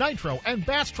Mercury-powered Nitro and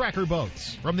Bass Tracker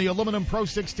boats. From the aluminum Pro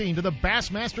 16 to the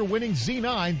Bassmaster winning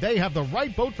Z9, they have the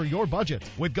right boat for your budget.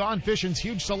 With Gone Fishin's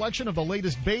huge selection of the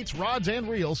latest baits, rods, and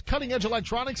reels, cutting-edge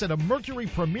electronics, and a Mercury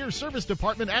Premier Service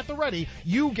Department at the ready,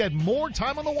 you get more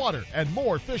time on the water and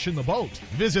more fish in the boat.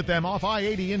 Visit them off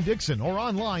I-80 in Dixon or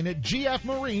online at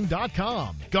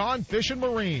gfmarine.com. Gone Fishin'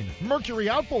 Marine, Mercury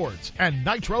Outboards, and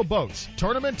Nitro boats.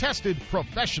 Tournament tested,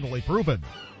 professionally proven.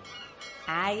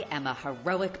 I am a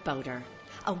heroic boater,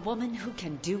 a woman who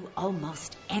can do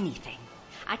almost anything.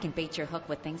 I can bait your hook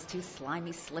with things too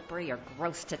slimy, slippery, or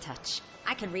gross to touch.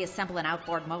 I can reassemble an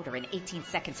outboard motor in 18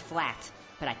 seconds flat.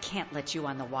 But I can't let you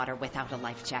on the water without a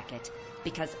life jacket,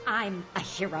 because I'm a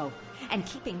hero, and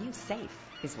keeping you safe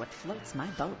is what floats my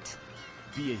boat.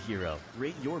 Be a hero.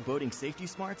 Rate your boating safety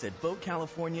smarts at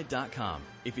BoatCalifornia.com.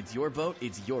 If it's your boat,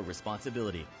 it's your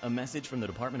responsibility. A message from the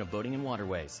Department of Boating and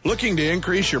Waterways. Looking to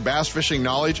increase your bass fishing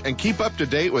knowledge and keep up to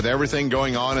date with everything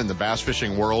going on in the bass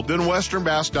fishing world? Then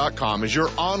WesternBass.com is your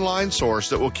online source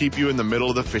that will keep you in the middle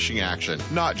of the fishing action,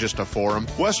 not just a forum.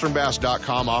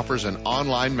 WesternBass.com offers an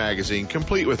online magazine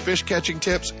complete with fish catching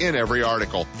tips in every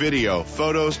article, video,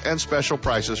 photos, and special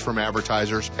prices from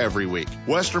advertisers every week.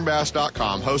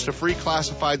 WesternBass.com hosts a free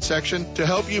classified section to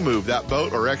help you move that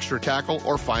boat or extra tackle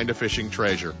or find a fishing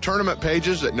treasure. Tournament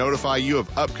pages that notify you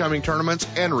of upcoming tournaments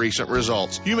and recent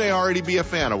results. You may already be a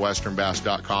fan of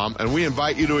WesternBass.com, and we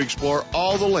invite you to explore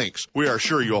all the links. We are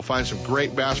sure you'll find some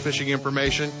great bass fishing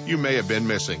information you may have been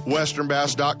missing.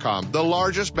 WesternBass.com, the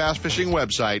largest bass fishing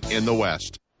website in the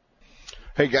West.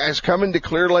 Hey guys, coming to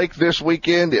Clear Lake this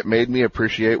weekend, it made me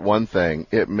appreciate one thing.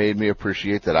 It made me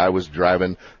appreciate that I was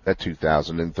driving that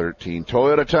 2013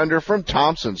 Toyota Tundra from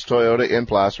Thompson's Toyota in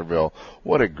Placerville.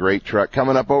 What a great truck.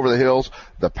 Coming up over the hills,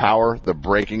 the power, the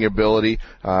braking ability,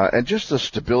 and just the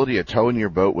stability of towing your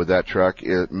boat with that truck,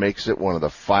 it makes it one of the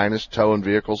finest towing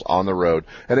vehicles on the road.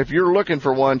 And if you're looking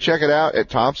for one, check it out at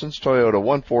Thompson's Toyota,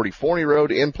 140 Forney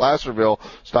Road in Placerville.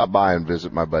 Stop by and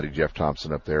visit my buddy Jeff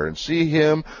Thompson up there and see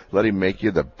him. Let him make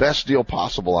you the best deal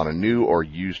possible on a new or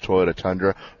used Toyota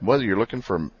Tundra. Whether you're looking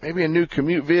for maybe a new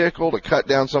commute vehicle to cut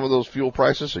down some of those fuel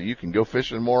prices so you can go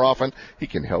fishing more often, he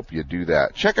can help you do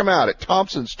that. Check him out at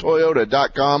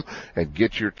ThompsonsToyota.com and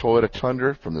get your Toyota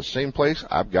Tundra from the same place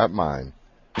I've got mine.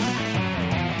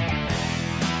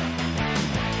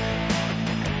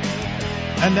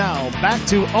 And now, back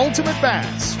to Ultimate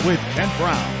Bass with Kent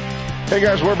Brown. Hey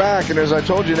guys, we're back, and as I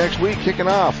told you, next week kicking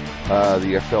off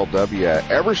the FLW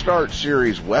EverStart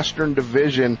Series Western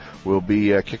Division will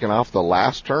be kicking off the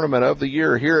last tournament of the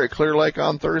year here at Clear Lake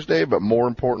on Thursday, but more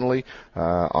importantly,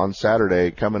 on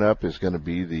Saturday coming up is going to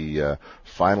be the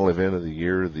final event of the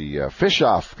year, the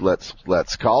fish-off,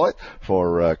 let's call it,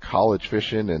 for college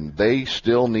fishing, and they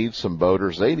still need some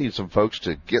boaters. They need some folks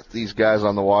to get these guys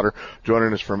on the water.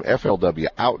 Joining us from FLW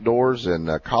Outdoors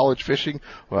and college fishing,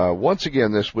 once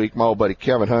again this week, my old buddy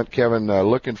Kevin Hunt. Kevin,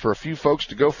 looking for a few folks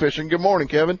to go fishing. Good morning,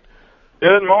 Kevin.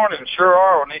 Good morning. Sure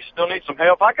are. We still need some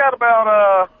help. I got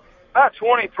about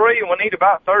 23, and we need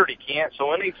about 30, Kent.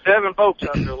 So we need 7 folks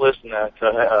out there listening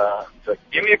to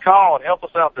give me a call and help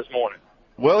us out this morning.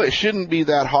 Well, it shouldn't be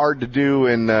that hard to do,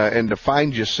 and to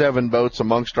find you 7 boats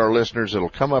amongst our listeners that'll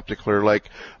come up to Clear Lake.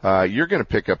 You're going to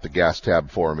pick up the gas tab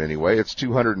for them anyway. It's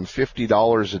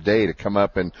 $250 a day to come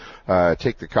up and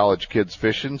take the college kids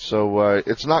fishing, so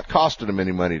it's not costing them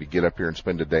any money to get up here and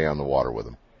spend a day on the water with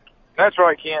them. That's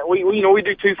right, Kent. We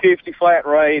do $250 flat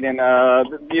rate, and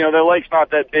the lake's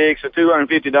not that big, so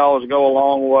 $250 will go a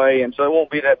long way, and so it won't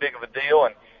be that big of a deal.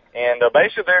 And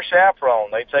basically they're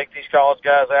chaperone. They take these college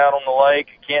guys out on the lake.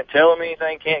 Can't tell them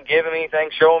anything, can't give them anything,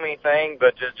 show them anything,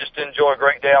 but just enjoy a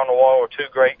great day on the water with 2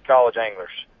 great college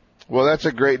anglers. Well, that's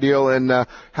a great deal. And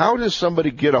how does somebody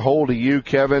get a hold of you,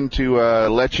 Kevin, to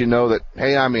let you know that,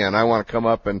 hey, I'm in, I want to come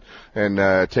up and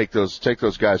take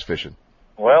those guys fishing?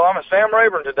 Well, I'm at Sam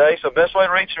Rayburn today, so best way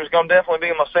to reach me is going to definitely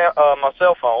be my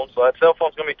cell phone. So that cell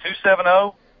phone's going to be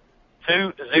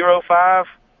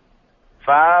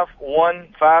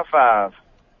 270-205-5155.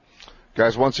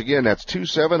 Guys, once again, that's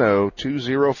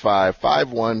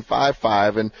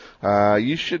 270-205-5155, and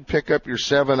you should pick up your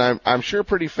 7, I'm sure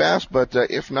pretty fast, but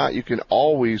if not, you can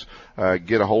always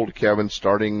get a hold of Kevin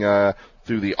starting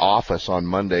through the office on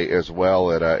Monday as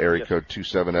well at area code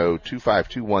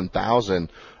 270-252-1000.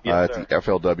 at the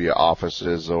FLW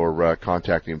offices, or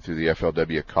contacting them through the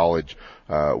FLW College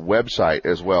website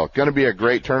as well. Going to be a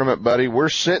great tournament, buddy. We're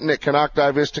sitting at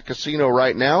Canocti Vista Casino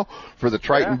right now for the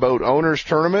Triton Boat Owners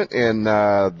Tournament, and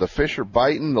the fish are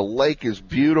biting. The lake is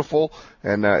beautiful,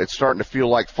 and it's starting to feel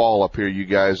like fall up here. You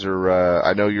guys are,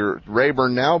 I know you're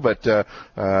Rayburn now, but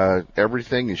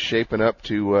everything is shaping up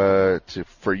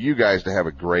for you guys to have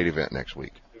a great event next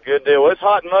week. Good deal. Well, it's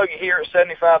hot and muggy here at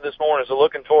 75 this morning, so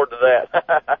looking forward to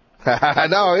that.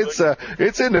 No, it's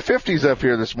in the 50s up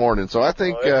here this morning, so I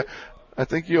think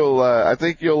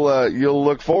you'll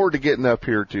look forward to getting up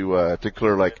here to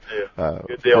Clear Lake.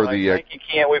 Good deal. Thank you,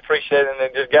 Kent. We appreciate it. And then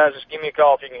just give me a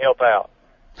call if you can help out.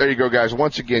 There you go, guys.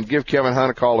 Once again, give Kevin Hunt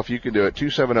a call if you can do it.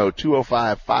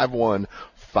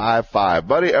 270-205-5155.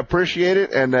 Buddy, appreciate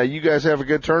it, and you guys have a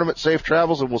good tournament. Safe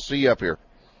travels, and we'll see you up here.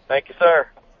 Thank you, sir.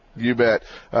 You bet.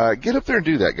 Get up there and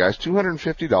do that, guys.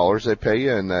 $250 they pay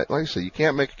you, and like I say, you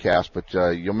can't make a cast, but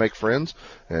you'll make friends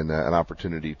and an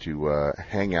opportunity to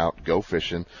hang out, go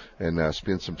fishing, and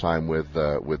spend some time with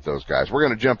those guys. We're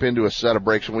going to jump into a set of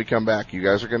breaks when we come back. You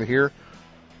guys are going to hear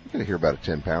about a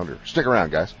 10-pounder. Stick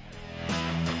around, guys.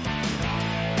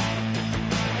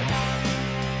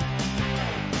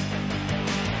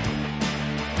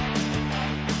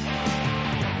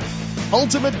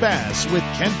 Ultimate Bass with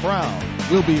Kent Brown.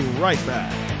 We'll be right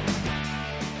back.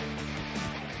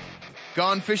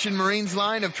 Gone Fishing Marine's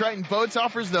line of Triton boats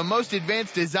offers the most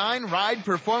advanced design, ride,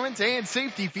 performance, and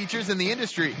safety features in the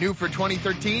industry. New for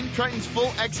 2013, Triton's full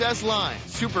XS line.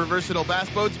 Super versatile bass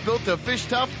boats built to fish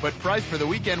tough, but priced for the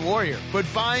weekend warrior. But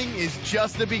buying is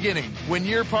just the beginning. When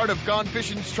you're part of Gone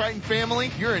Fishing's Triton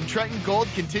family, you're in Triton Gold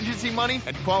contingency money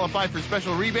and qualify for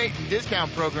special rebate and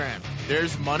discount programs.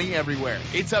 There's money everywhere.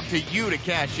 It's up to you to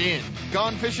cash in.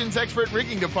 Gone Fishing's expert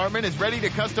rigging department is ready to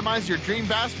customize your dream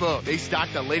bass boat. They stock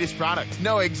the latest products,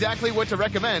 know exactly what to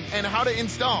recommend, and how to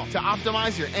install to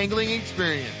optimize your angling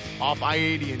experience. Off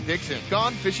I-80 in Dixon,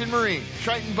 Gone Fishing Marine,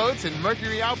 Triton Boats, and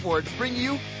Mercury Outboards bring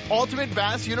you Ultimate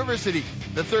Bass University,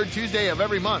 the third Tuesday of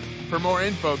every month. For more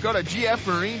info, go to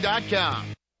gfmarine.com.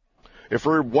 If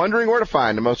we're wondering where to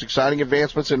find the most exciting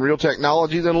advancements in reel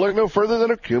technology, then look no further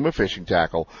than Okuma Fishing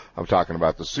Tackle. I'm talking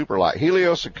about the Superlight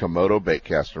Helios and Komodo bait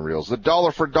casting reels. The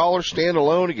dollar for dollar stand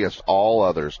alone against all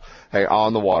others. Hey,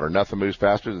 on the water, nothing moves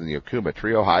faster than the Okuma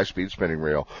Trio high-speed spinning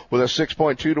reel. With a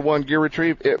 6.2-to-1 gear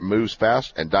retrieve, it moves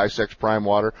fast and dissects prime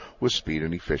water with speed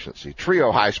and efficiency.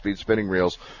 Trio high-speed spinning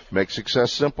reels make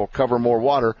success simple. Cover more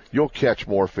water, you'll catch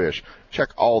more fish.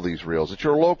 Check all these reels at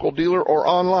your local dealer or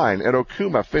online at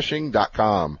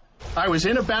okumafishing.com. I was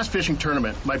in a bass fishing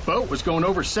tournament. My boat was going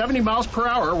over 70 miles per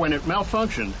hour when it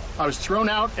malfunctioned. I was thrown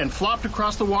out and flopped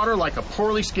across the water like a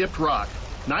poorly skipped rock.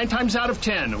 9 times out of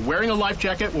 10, wearing a life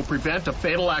jacket will prevent a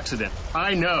fatal accident.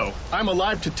 I know. I'm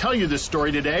alive to tell you this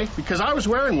story today because I was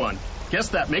wearing one. Guess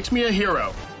that makes me a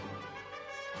hero.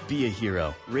 Be a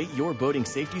hero. Rate your boating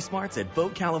safety smarts at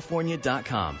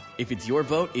BoatCalifornia.com. If it's your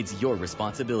boat, it's your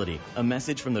responsibility. A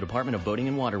message from the Department of Boating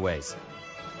and Waterways.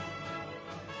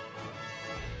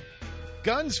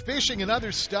 Guns Fishing and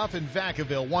Other Stuff in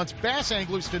Vacaville wants bass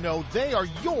anglers to know they are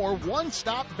your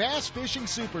one-stop bass fishing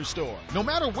superstore. No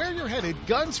matter where you're headed,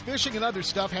 Guns Fishing and Other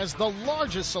Stuff has the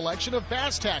largest selection of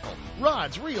bass tackle,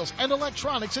 rods, reels, and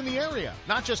electronics in the area.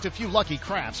 Not just a few lucky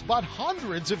crafts, but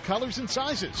hundreds of colors and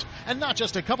sizes. And not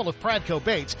just a couple of Pradco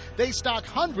baits, they stock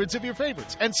hundreds of your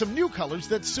favorites and some new colors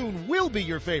that soon will be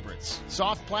your favorites.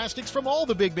 Soft plastics from all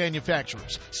the big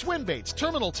manufacturers, swim baits,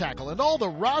 terminal tackle, and all the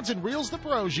rods and reels the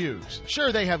pros use.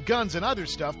 Sure, they have guns and other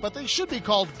stuff, but they should be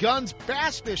called Guns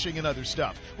Bass Fishing and Other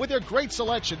Stuff. With their great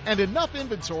selection and enough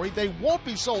inventory, they won't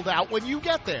be sold out when you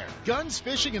get there. Guns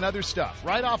Fishing and Other Stuff,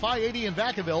 right off I-80 in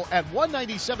Vacaville at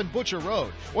 197 Butcher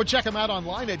Road. Or check them out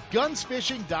online at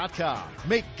gunsfishing.com.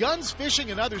 Make Guns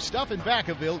Fishing and Other Stuff in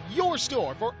Vacaville your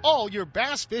store for all your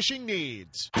bass fishing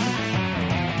needs.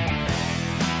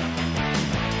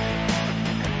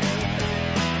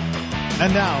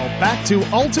 And now, back to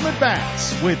Ultimate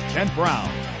Bass with Kent Brown.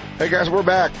 Hey guys, we're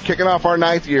back, kicking off our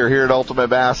 9th year here at Ultimate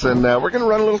Bass, and we're going to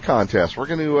run a little contest. We're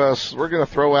going to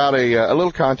throw out a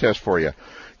little contest for you.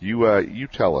 You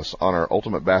tell us on our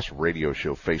Ultimate Bass Radio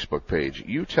Show Facebook page.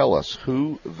 You tell us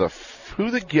who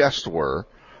the guests were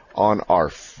on our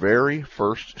very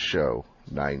first show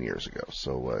 9 years ago.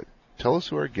 So tell us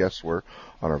who our guests were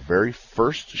on our very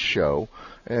first show,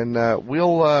 and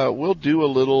we'll do a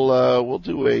little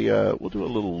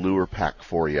lure pack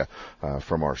for you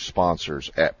from our sponsors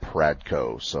at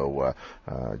Pradco. So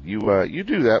you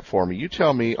do that for me. You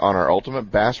tell me on our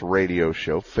Ultimate Bass Radio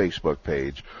Show Facebook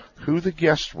page who the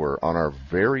guests were on our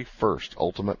very first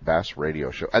Ultimate Bass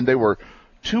Radio Show, and they were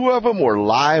 2 of them were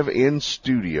live in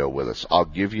studio with us. I'll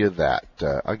give you that.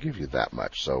 I'll give you that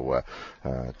much. So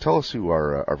tell us who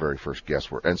our very first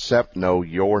guests were. And Sep, no,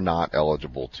 you're not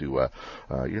eligible to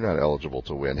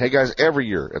win. Hey guys, every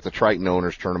year at the Triton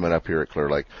Owners Tournament up here at Clear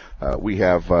Lake, we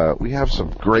have some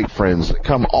great friends that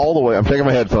come all the way. I'm taking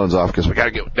my headphones off because we got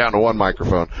to get down to one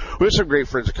microphone. We have some great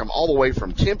friends that come all the way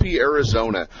from Tempe,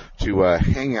 Arizona to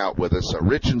hang out with us.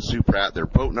 Rich and Sue Pratt, they're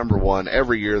boat number 1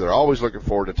 every year. They're always looking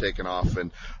forward to taking off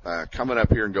and coming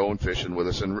up here and going fishing with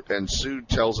us. And Sue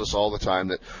tells us all the time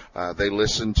that they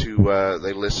listen to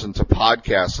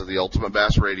podcasts of the Ultimate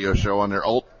Bass Radio Show on their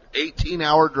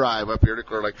 18-hour drive up here to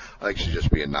Clear Lake. I think she's just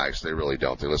being nice. They really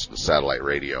don't. They listen to satellite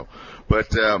radio.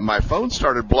 But my phone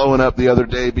started blowing up the other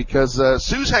day because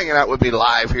Sue's hanging out with me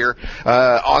live here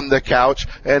on the couch,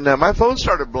 and my phone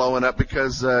started blowing up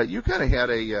because you kind of had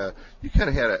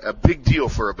a big deal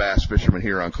for a bass fisherman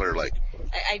here on Clear Lake.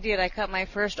 I did. I caught my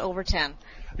first over 10.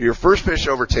 Your first fish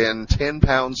over 10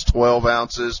 pounds, 12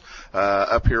 ounces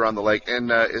up here on the lake.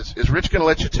 And is Rich going to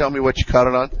let you tell me what you caught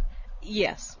it on?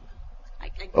 Yes.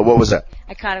 What was that?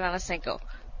 I caught it on a Senko.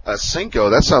 A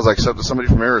Senko? That sounds like something somebody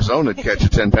from Arizona would catch a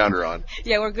 10-pounder on.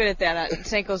 Yeah, we're good at that.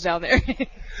 Senko's down there.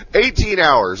 18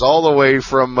 hours all the way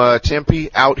from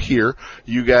Tempe out here.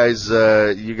 You guys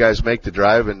make the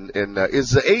drive. And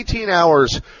is the 18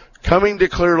 hours coming to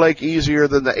Clear Lake easier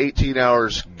than the 18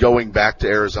 hours going back to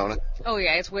Arizona? Oh,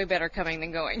 yeah, it's way better coming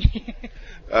than going.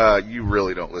 You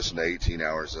really don't listen to 18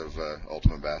 hours of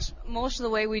Ultimate Bass? Most of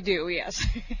the way we do, yes.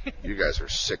 You guys are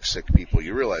sick people.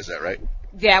 You realize that, right?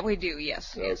 Yeah, we do,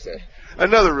 yes. Okay.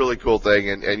 Another really cool thing,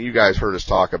 and you guys heard us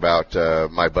talk about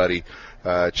my buddy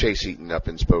Chase Eaton up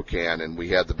in Spokane, and we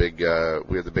had the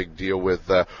big deal with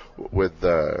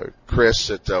Chris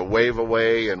at Wave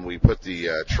Away, and we put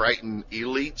the Triton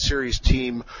Elite Series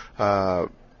team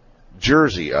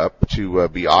jersey up to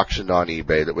be auctioned on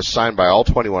eBay that was signed by all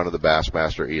 21 of the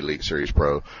Bassmaster Elite Series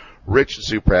Pro. Rich and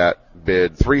Sue Pratt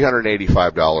bid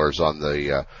 $385 on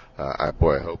the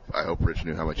I hope Rich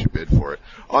knew how much you bid for it.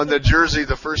 On the jersey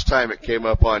the first time it came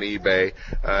up on eBay,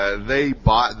 they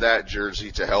bought that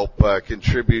jersey to help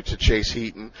contribute to Chase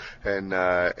Heaton, and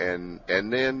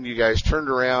then you guys turned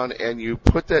around and you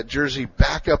put that jersey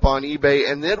back up on eBay,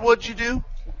 and then what'd you do?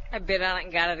 I bid on it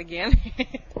and got it again.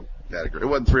 It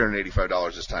wasn't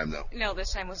 $385 this time, though. No,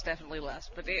 this time was definitely less,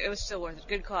 but it was still worth it.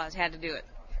 Good cause, had to do it.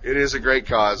 It is a great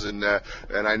cause, and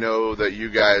I know that you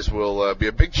guys will be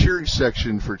a big cheering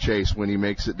section for Chase when he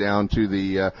makes it down to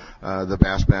the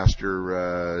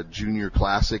Bassmaster Junior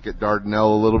Classic at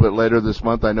Dardanelle a little bit later this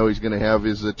month. I know he's going to have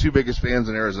his 2 biggest fans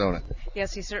in Arizona.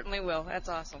 Yes, he certainly will. That's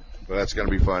awesome. Well, that's going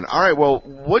to be fun. All right, well,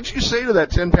 what'd you say to that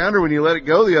 10-pounder when you let it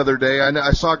go the other day?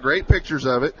 I saw great pictures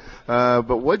of it,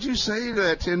 but what'd you say to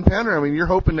that 10-pounder? I mean, you're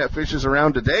hoping that fish is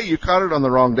around today. You caught it on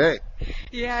the wrong day.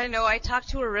 Yeah, I know. I talked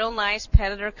to her real nice,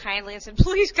 petted her kindly, and said,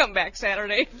 please come back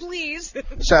Saturday, please.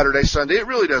 Saturday, Sunday, it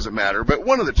really doesn't matter, but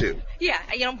one of the two. Yeah,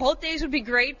 both days would be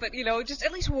great, but, just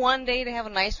at least one day to have a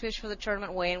nice fish for the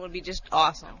tournament weigh-in would be just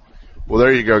awesome. Well,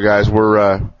 there you go, guys.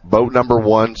 We're boat number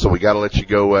 1, so we got to let you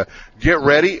go get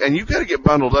ready, and you've got to get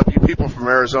bundled up. You people from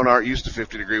Arizona aren't used to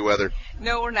 50-degree weather.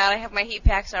 No, we're not. I have my heat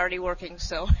packs already working,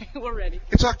 so we're ready.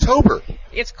 It's October.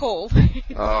 It's cold.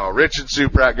 Oh, Rich and Sue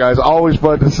Pratt, guys. Always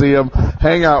fun to see them,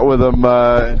 hang out with them,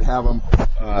 and have them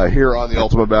here on the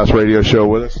Ultimate Bass Radio Show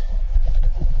with us.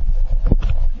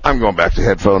 I'm going back to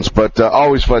headphones, but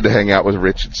always fun to hang out with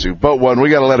Rich and Sue. Boat 1, we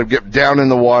got to let them get down in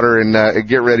the water and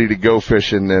get ready to go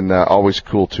fishing, and always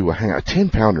cool to hang out. A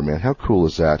 10-pounder, man, how cool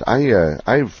is that?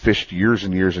 I've fished years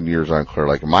and years and years on Clear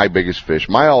Lake. My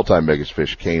all-time biggest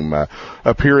fish came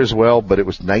up here as well, but it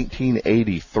was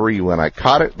 1983 when I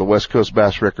caught it. The West Coast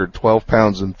Bass record, 12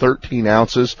 pounds and 13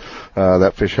 ounces.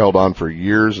 That fish held on for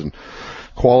years and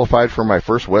qualified for my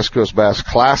first West Coast Bass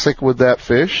Classic with that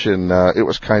fish, and it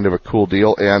was kind of a cool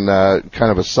deal. And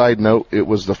kind of a side note, it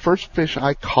was the first fish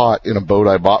I caught in a boat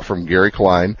I bought from Gary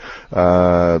Klein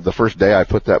the first day I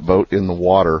put that boat in the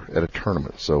water at a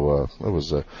tournament. So it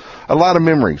was a lot of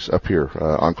memories up here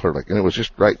on Clear Lake, and it was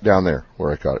just right down there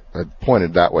where I caught it. I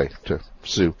pointed that way to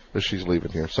Sue as she's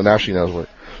leaving here, so now she knows where.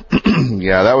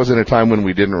 Yeah, that was in a time when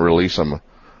we didn't release them,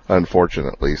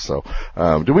 unfortunately. So,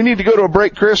 do we need to go to a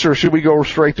break, Chris, or should we go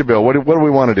straight to Bill? What do we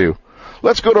want to do?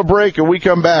 Let's go to a break, and we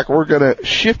come back. We're going to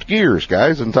shift gears,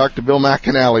 guys, and talk to Bill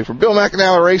McAnally from Bill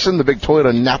McAnally Racing, the big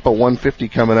Toyota Napa 150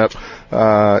 coming up.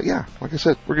 Yeah, like I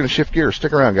said, we're going to shift gears.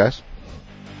 Stick around, guys.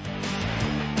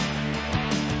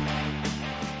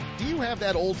 Have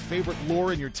that old favorite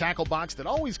lure in your tackle box that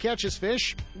always catches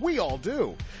fish? We all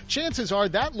do. Chances are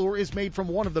that lure is made from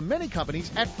one of the many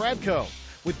companies at Pradco.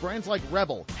 With brands like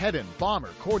Rebel, Hedon,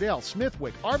 Bomber, Cordell,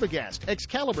 Smithwick, Arbogast,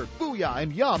 Excalibur, Booyah,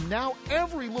 and Yum, now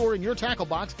every lure in your tackle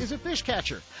box is a fish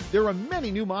catcher. There are many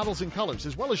new models and colors,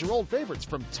 as well as your old favorites,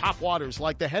 from top waters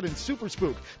like the Hedon Super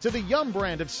Spook to the Yum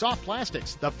brand of soft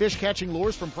plastics. The fish-catching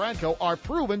lures from Pradco are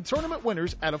proven tournament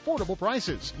winners at affordable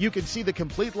prices. You can see the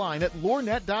complete line at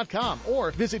lurenet.com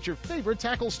or visit your favorite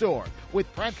tackle store.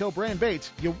 With Pradco brand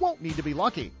baits, you won't need to be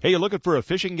lucky. Hey, you looking for a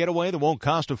fishing getaway that won't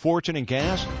cost a fortune in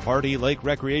gas? Party Lake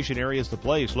Recreation Area is the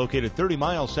place, located 30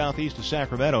 miles southeast of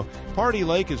Sacramento. Party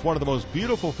Lake is one of the most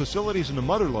beautiful facilities in the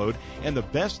Mother Lode, and the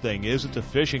best thing is it's a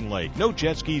fishing lake. No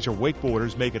jet skis or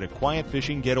wakeboarders make it a quiet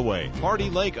fishing getaway. Party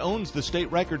Lake owns the state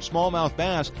record smallmouth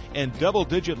bass and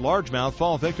double-digit largemouth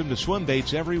fall victim to swim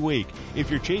baits every week.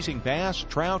 If you're chasing bass,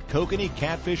 trout, kokanee,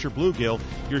 catfish, or bluegill,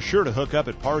 you're sure to hook up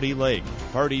at Party Lake.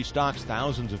 Party stocks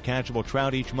thousands of catchable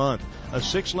trout each month. A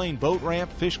 6-lane boat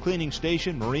ramp, fish cleaning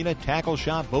station, marina, tackle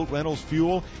shop, boat rentals,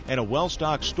 fuel, and a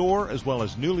well-stocked store, as well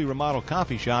as newly remodeled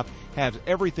coffee shop, has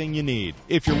everything you need.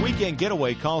 If your weekend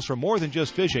getaway calls for more than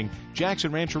just fishing,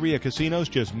 Jackson Rancheria Casino's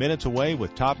just minutes away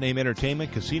with top-name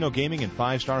entertainment, casino gaming, and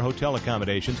 5-star hotel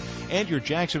accommodations. And your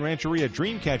Jackson Rancheria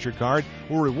Dreamcatcher card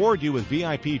will reward you with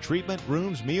VIP treatment,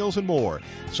 rooms, meals, and more.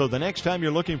 So the next time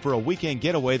you're looking for a weekend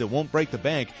getaway that won't break the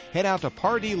bank, head out to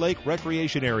Party Lake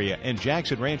Recreation Area and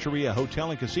Jackson Rancheria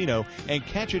Hotel and Casino and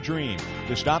catch a dream.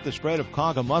 To stop the spread of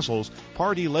quagga mussels,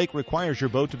 Party Lake requires your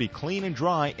boat to be clean and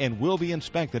dry and will be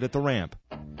inspected at the ramp.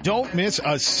 Don't miss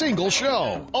a single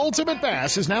show. Ultimate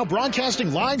Bass is now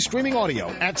broadcasting live streaming audio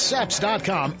at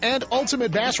seps.com and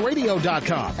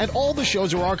ultimatebassradio.com. And all the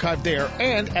shows are archived there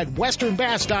and at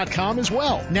westernbass.com as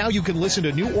well. Now you can listen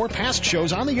to new or past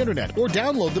shows on the internet or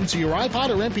download them to your iPod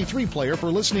or MP3 player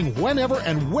for listening whenever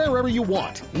and wherever you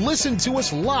want. Listen to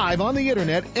us live on the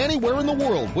internet anywhere in the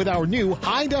world with our new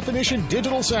high-definition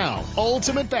digital sound.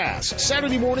 Ultimate Bass,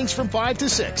 Saturday mornings from 5 to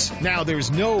 6. Now there's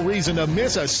no reason to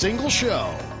miss a single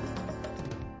show.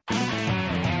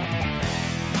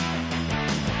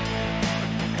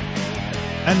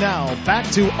 And now, back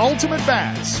to Ultimate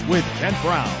Bass with Kent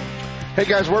Brown. Hey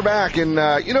guys, we're back, and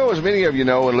as many of you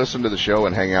know and listen to the show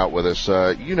and hang out with us,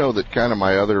 you know that kind of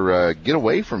my other get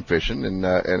away from fishing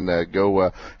and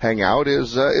go hang out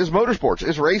is motorsports,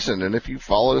 is racing. And if you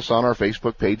followed us on our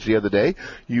Facebook page the other day,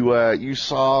 you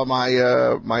saw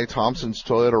my Thompson's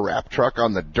Toyota wrap truck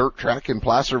on the dirt track in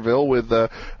Placerville with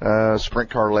sprint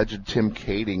car legend Tim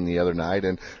Kading the other night.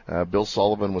 And Bill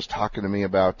Sullivan was talking to me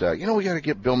about we got to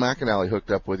get Bill McAnally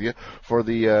hooked up with you for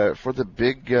the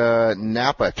big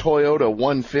Napa Toyota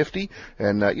 150,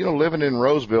 and living in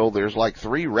Roseville, there's like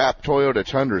 3 wrapped Toyota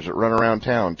Tundras that run around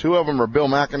town. 2 of them are Bill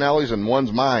McAnally's and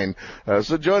one's mine.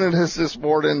 So joining us this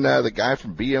morning, the guy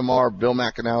from BMR, Bill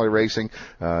McAnally Racing,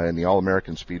 in the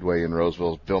All-American Speedway in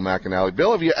Roseville, is Bill McAnally.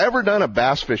 Bill, have you ever done a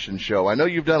bass fishing show? I know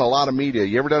you've done a lot of media.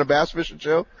 You ever done a bass fishing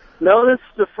show? No, this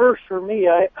is the first for me.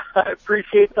 I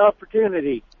appreciate the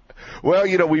opportunity. Well,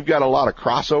 we've got a lot of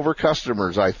crossover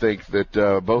customers, I think,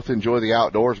 that both enjoy the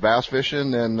outdoors, bass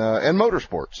fishing, and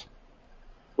motorsports.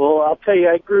 Well, I'll tell you,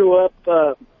 I grew up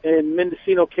in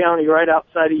Mendocino County, right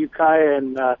outside of Ukiah,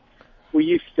 and we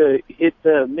used to hit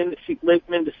the Lake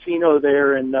Mendocino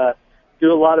there and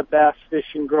do a lot of bass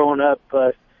fishing growing up.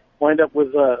 Wind up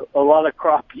with a lot of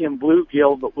crappie and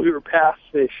bluegill, but we were bass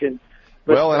fishing.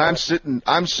 Well, and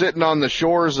I'm sitting on the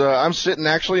shores. I'm sitting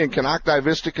actually in Canocti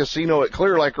Vista Casino at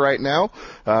Clear Lake right now,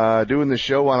 doing the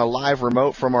show on a live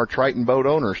remote from our Triton Boat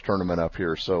Owners Tournament up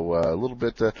here. So a little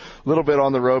bit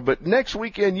on the road. But next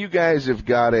weekend, you guys have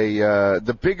got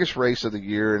the biggest race of the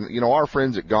year, and our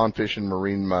friends at Gone Fishing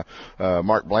Marine,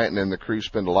 Mark Blanton and the crew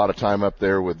spend a lot of time up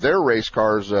there with their race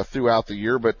cars throughout the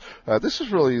year. But this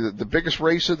is really the biggest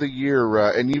race of the year,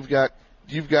 and you've got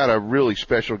a really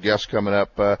special guest coming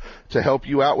up to help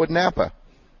you out with Napa.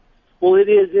 Well, it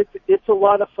is. It's a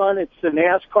lot of fun. It's the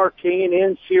NASCAR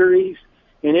K&N Series,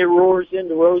 and it roars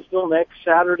into Roseville next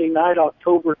Saturday night,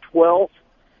 October 12th.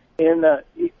 And the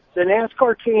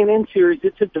NASCAR K&N Series,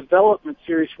 it's a development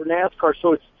series for NASCAR,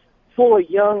 so it's full of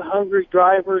young, hungry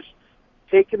drivers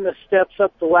taking the steps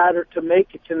up the ladder to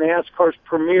make it to NASCAR's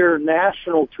premier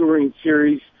national touring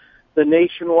series, the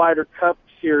Nationwide Cup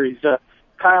Series.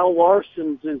 Kyle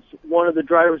Larson is one of the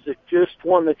drivers that just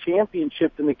won the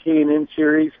championship in the K&N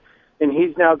Series, and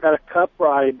he's now got a cup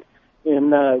ride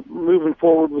in moving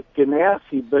forward with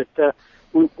Ganassi. But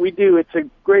it's a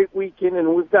great weekend,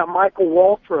 and we've got Michael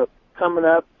Waltrip coming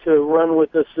up to run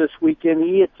with us this weekend.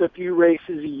 He hits a few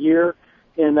races a year,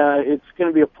 and it's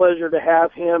going to be a pleasure to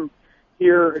have him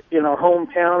here in our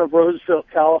hometown of Roseville,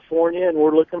 California, and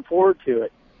we're looking forward to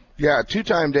it. Yeah,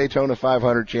 two-time Daytona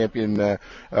 500 champion,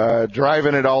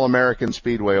 driving at All-American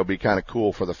Speedway will be kind of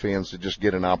cool for the fans to just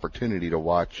get an opportunity to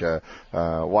watch Michael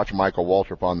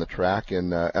Waltrip on the track,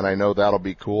 and I know that'll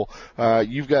be cool.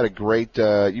 You've got a great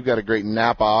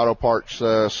Napa Auto Parts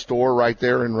store right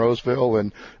there in Roseville,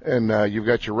 and you've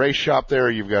got your race shop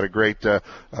there. You've got a great.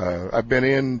 I've been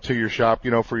into your shop,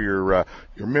 for your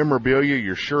memorabilia,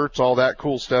 your shirts, all that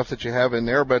cool stuff that you have in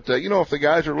there. But if the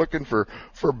guys are looking for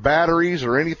batteries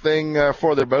or anything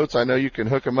for their boats, I know you can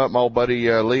hook them up. My old buddy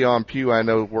Leon Pugh, I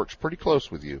know, works pretty close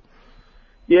with you.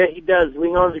 Yeah, he does.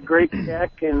 Leon's a great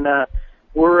tech, and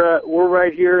we're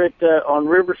right here at on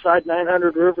Riverside,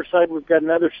 900 Riverside. We've got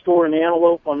another store in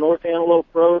Antelope on North Antelope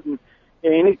Road, and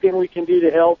anything we can do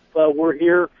to help, we're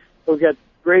here. We've got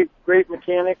great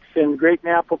mechanics and great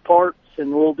Napa parts,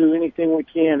 and we'll do anything we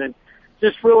can. And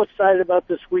just real excited about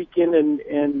this weekend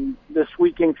and this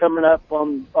weekend coming up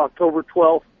on October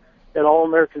 12th at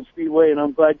All-American Speedway, and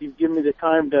I'm glad you've given me the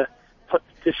time to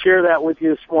share that with you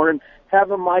this morning.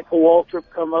 Having Michael Waltrip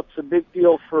come up is a big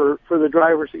deal for the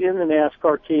drivers in the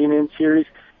NASCAR K&N Series,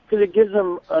 because it gives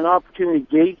them an opportunity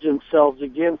to gauge themselves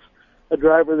against a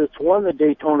driver that's won the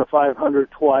Daytona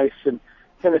 500 twice and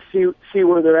kind of see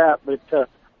where they're at. But a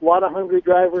lot of hungry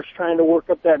drivers trying to work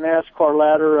up that NASCAR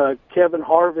ladder. Kevin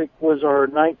Harvick was our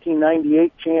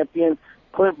 1998 champion.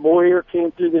 Clint Boyer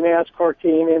came through the NASCAR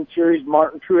K&N Series.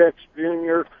 Martin Truex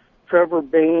Jr., Trevor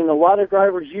Bayne. A lot of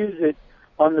drivers use it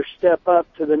on their step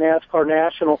up to the NASCAR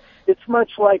National. It's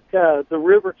much like the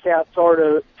River Cats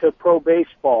are to pro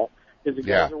baseball. As the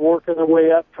guys are working their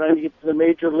way up, trying to get to the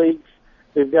major leagues.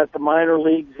 They've got the minor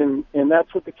leagues, and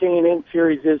that's what the K&N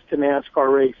Series is to NASCAR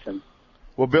racing.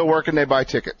 Well, Bill, where can they buy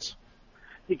tickets?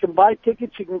 You can buy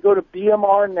tickets. You can go to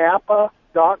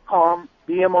bmrnapa.com,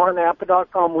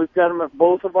 bmrnapa.com. We've got them at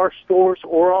both of our stores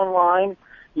or online.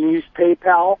 You can use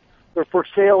PayPal. They're for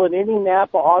sale at any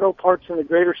Napa Auto Parts in the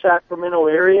greater Sacramento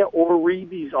area or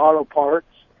Reeby's Auto Parts.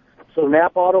 So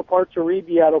Napa Auto Parts or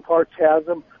Reeby Auto Parts has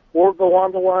them. Or go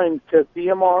on the line to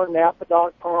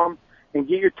bmrnapa.com and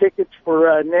get your tickets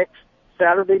for next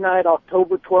Saturday night,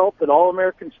 October 12th at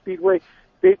All-American Speedway.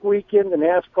 Big weekend, the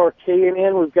NASCAR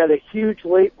K&N. We've got a huge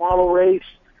late model race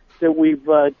that we've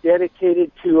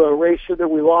dedicated to a racer that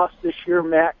we lost this year,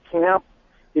 Matt Camp.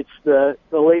 It's the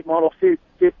late model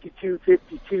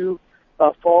 52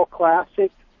 Fall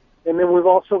Classic. And then we've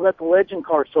also got the Legend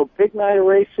Car. So big night of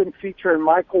racing featuring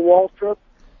Michael Waltrip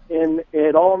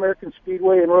at All-American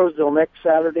Speedway in Roseville next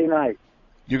Saturday night.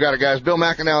 You got it, guys. Bill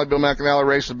McAnally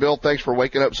Racing. Bill, thanks for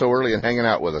waking up so early and hanging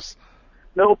out with us.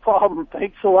 No problem.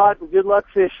 Thanks a lot, and good luck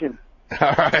fishing.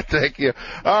 All right, thank you.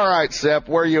 All right, Sepp,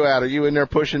 where are you at? Are you in there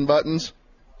pushing buttons?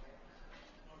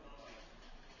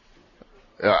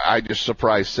 I just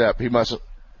surprised Sepp.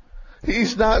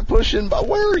 He's not pushing, but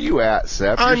where are you at,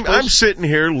 Sepp? I'm sitting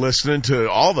here listening to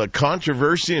all the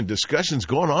controversy and discussions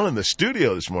going on in the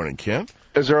studio this morning, Kent.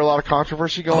 Is there a lot of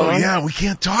controversy going on? Oh, yeah, we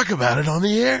can't talk about it on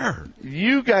the air.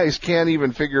 You guys can't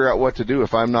even figure out what to do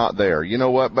if I'm not there. You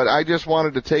know what? But I just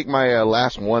wanted to take my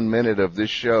last 1 minute of this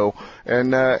show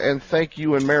and thank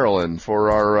you and Marilyn for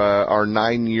our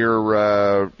 9-year,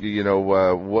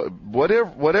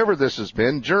 whatever this has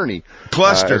been, journey.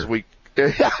 Cluster.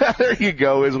 There you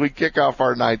go. As we kick off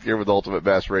our 9th year with Ultimate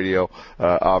Bass Radio,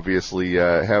 obviously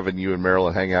having you and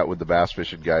Marilyn hang out with the bass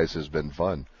fishing guys has been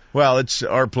fun. Well, it's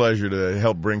our pleasure to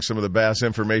help bring some of the bass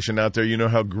information out there. You know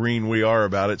how green we are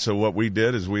about it. So what we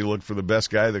did is we looked for the best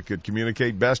guy that could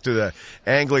communicate best to the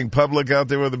angling public out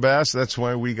there with the bass. That's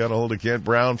why we got a hold of Kent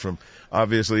Brown from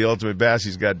obviously Ultimate Bass.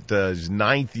 He's got his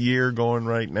 9th year going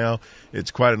right now.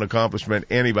 It's quite an accomplishment.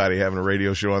 Anybody having a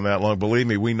radio show on that long, believe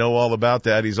me, we know all about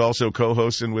that. He's also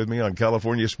co-hosting with me on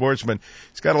California Sportsman.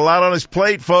 He's got a lot on his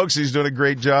plate, folks. He's doing a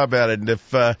great job at it. And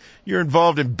if you're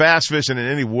involved in bass fishing in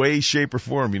any way, shape, or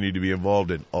form, you need to be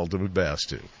involved in Ultimate Bass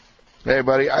too. Hey,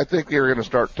 buddy, I think you're going to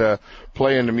start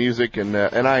playing the music, and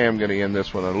I am going to end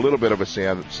this one on a little bit of a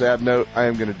sad note. I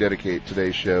am going to dedicate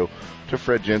today's show to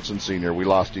Fred Jensen Sr. We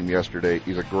lost him yesterday.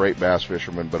 He's a great bass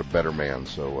fisherman, but a better man.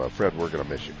 So, Fred, we're going to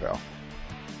miss you, pal.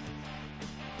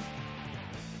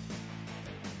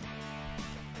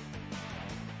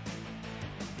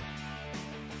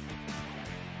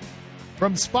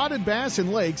 From spotted bass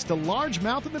in lakes to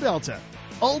largemouth in the Delta,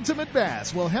 Ultimate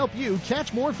Bass will help you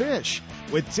catch more fish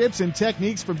with tips and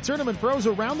techniques from tournament pros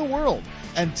around the world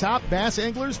and top bass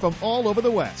anglers from all over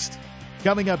the West.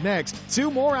 Coming up next,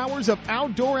 2 more hours of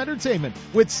outdoor entertainment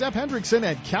with Sepp Hendrickson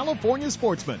and California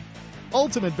Sportsman.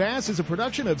 Ultimate Bass is a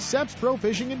production of Sepp's Pro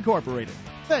Fishing Incorporated.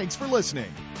 Thanks for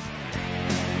listening.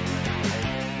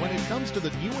 When it it comes to the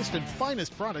newest and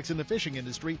finest products in the fishing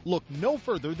industry, look no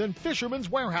further than Fisherman's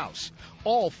Warehouse.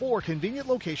 All 4 convenient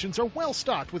locations are well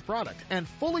stocked with product and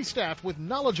fully staffed with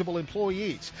knowledgeable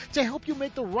employees to help you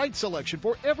make the right selection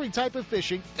for every type of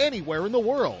fishing anywhere in the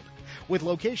world. With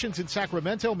locations in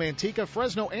Sacramento, Manteca,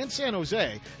 Fresno, and San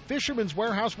Jose, Fisherman's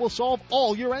Warehouse will solve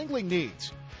all your angling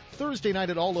needs. Thursday night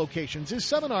at all locations is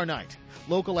seminar night.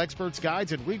 Local experts,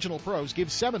 guides, and regional pros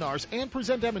give seminars and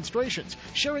present demonstrations,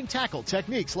 sharing tackle,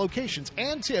 techniques, locations,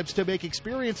 and tips to make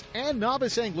experienced and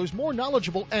novice anglers more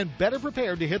knowledgeable and better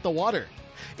prepared to hit the water.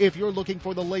 If you're looking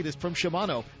for the latest from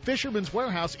Shimano, Fisherman's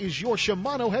Warehouse is your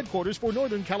Shimano headquarters for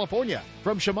Northern California.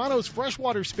 From Shimano's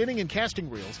freshwater spinning and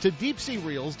casting reels to deep-sea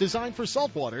reels designed for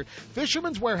saltwater,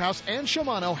 Fisherman's Warehouse and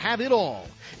Shimano have it all,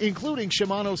 including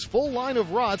Shimano's full line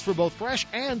of rods for both fresh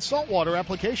and saltwater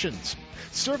applications.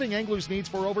 Serving anglers' needs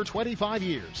for over 25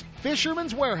 years,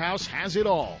 Fisherman's Warehouse has it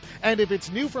all. And if it's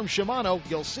new from Shimano,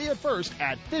 you'll see it first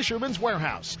at Fisherman's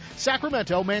Warehouse,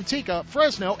 Sacramento, Manteca,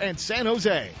 Fresno, and San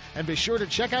Jose. And be sure to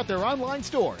check out their online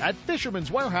store at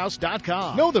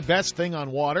fishermanswarehouse.com. Know the best thing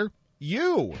on water?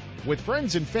 You. With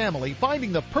friends and family,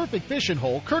 finding the perfect fishing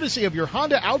hole courtesy of your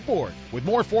Honda Outboard. With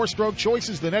more 4-stroke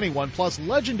choices than anyone, plus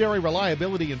legendary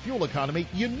reliability and fuel economy,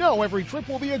 you know every trip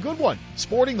will be a good one.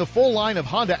 Sporting the full line of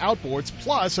Honda Outboards,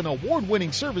 plus an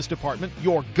award-winning service department,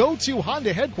 your go-to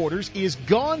Honda headquarters is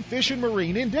Gone Fishin'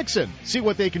 Marine in Dixon. See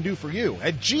what they can do for you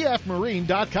at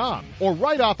gfmarine.com or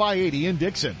right off I-80 in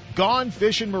Dixon. Gone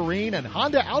Fishin' Marine and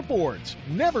Honda Outboards.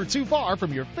 Never too far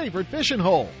from your favorite fishing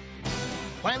hole.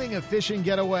 Planning a fishing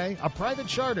getaway, a private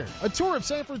charter, a tour of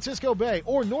San Francisco Bay,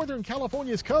 or Northern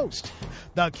California's coast?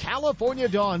 The California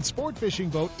Dawn Sport Fishing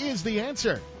Boat is the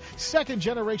answer.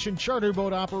 Second-generation charter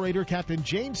boat operator Captain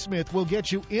James Smith will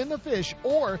get you in the fish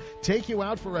or take you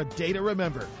out for a day to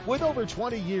remember. With over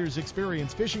 20 years'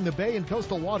 experience fishing the bay and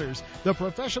coastal waters, the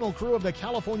professional crew of the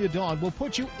California Dawn will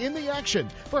put you in the action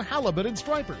for halibut and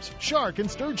stripers, shark and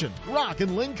sturgeon, rock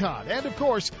and lingcod, and, of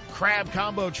course, crab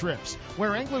combo trips,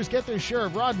 where anglers get their share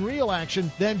of rod and reel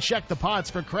action, then check the pots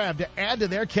for crab to add to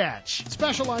their catch.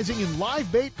 Specializing in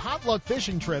live bait potluck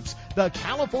fishing trips, the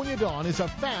California Dawn is a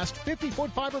fast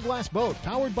 50-foot fiberglass boat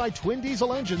powered by twin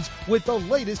diesel engines with the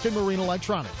latest in marine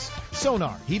electronics.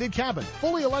 Sonar, heated cabin,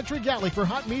 fully electric galley for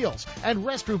hot meals, and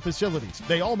restroom facilities.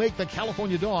 They all make the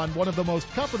California Dawn one of the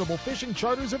most comfortable fishing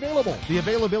charters available. The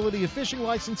availability of fishing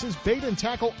licenses, bait, and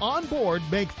tackle on board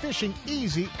make fishing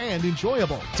easy and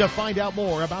enjoyable. To find out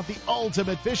more about the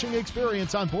ultimate fishing experience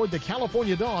on board the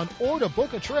California Dawn or to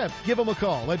book a trip, give them a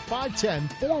call at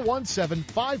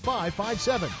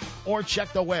 510-417-5557 or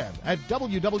check the web at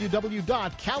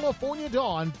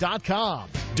www.californiadawn.com.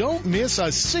 Don't miss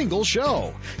a single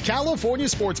show. California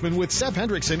Sportsman with Sep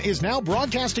Hendrickson is now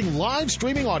broadcasting live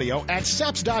streaming audio at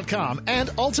seps.com and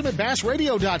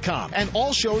ultimatebassradio.com, and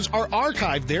all shows are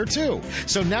archived there too.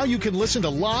 So now you can listen to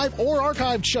live or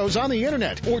archived shows on the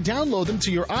internet or download them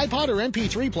to your iPod or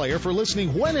MP3 player for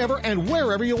listening whenever and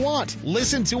wherever you want.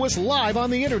 Listen to us live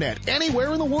on the internet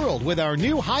anywhere in the world with our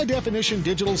new high-definition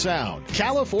digital sound.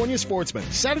 California Sportsman,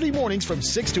 Saturday mornings from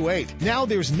 6 to 8. Now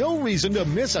there's no reason to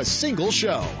miss a single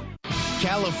show.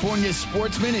 California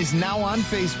Sportsman is now on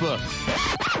Facebook.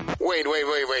 Wait.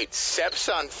 Sep's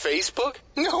on Facebook?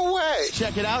 No way.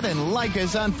 Check it out and like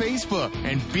us on Facebook.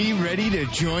 And be ready to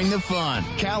join the fun.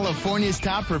 California's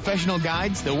top professional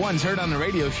guides, the ones heard on the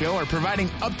radio show, are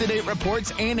providing up-to-date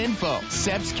reports and info.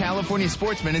 Sep's California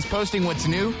Sportsman is posting what's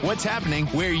new, what's happening,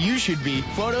 where you should be,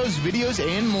 photos, videos,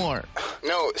 and more.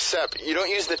 No, Sep, you don't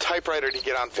use the typewriter to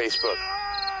get on Facebook.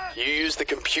 You use the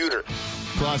computer.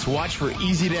 Plus, watch for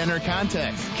easy-to-enter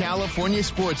contests. California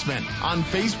Sportsman on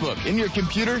Facebook, in your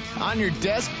computer, on your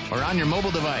desk, or on your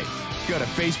mobile device. Go to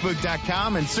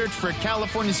Facebook.com and search for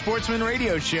California Sportsman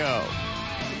Radio Show.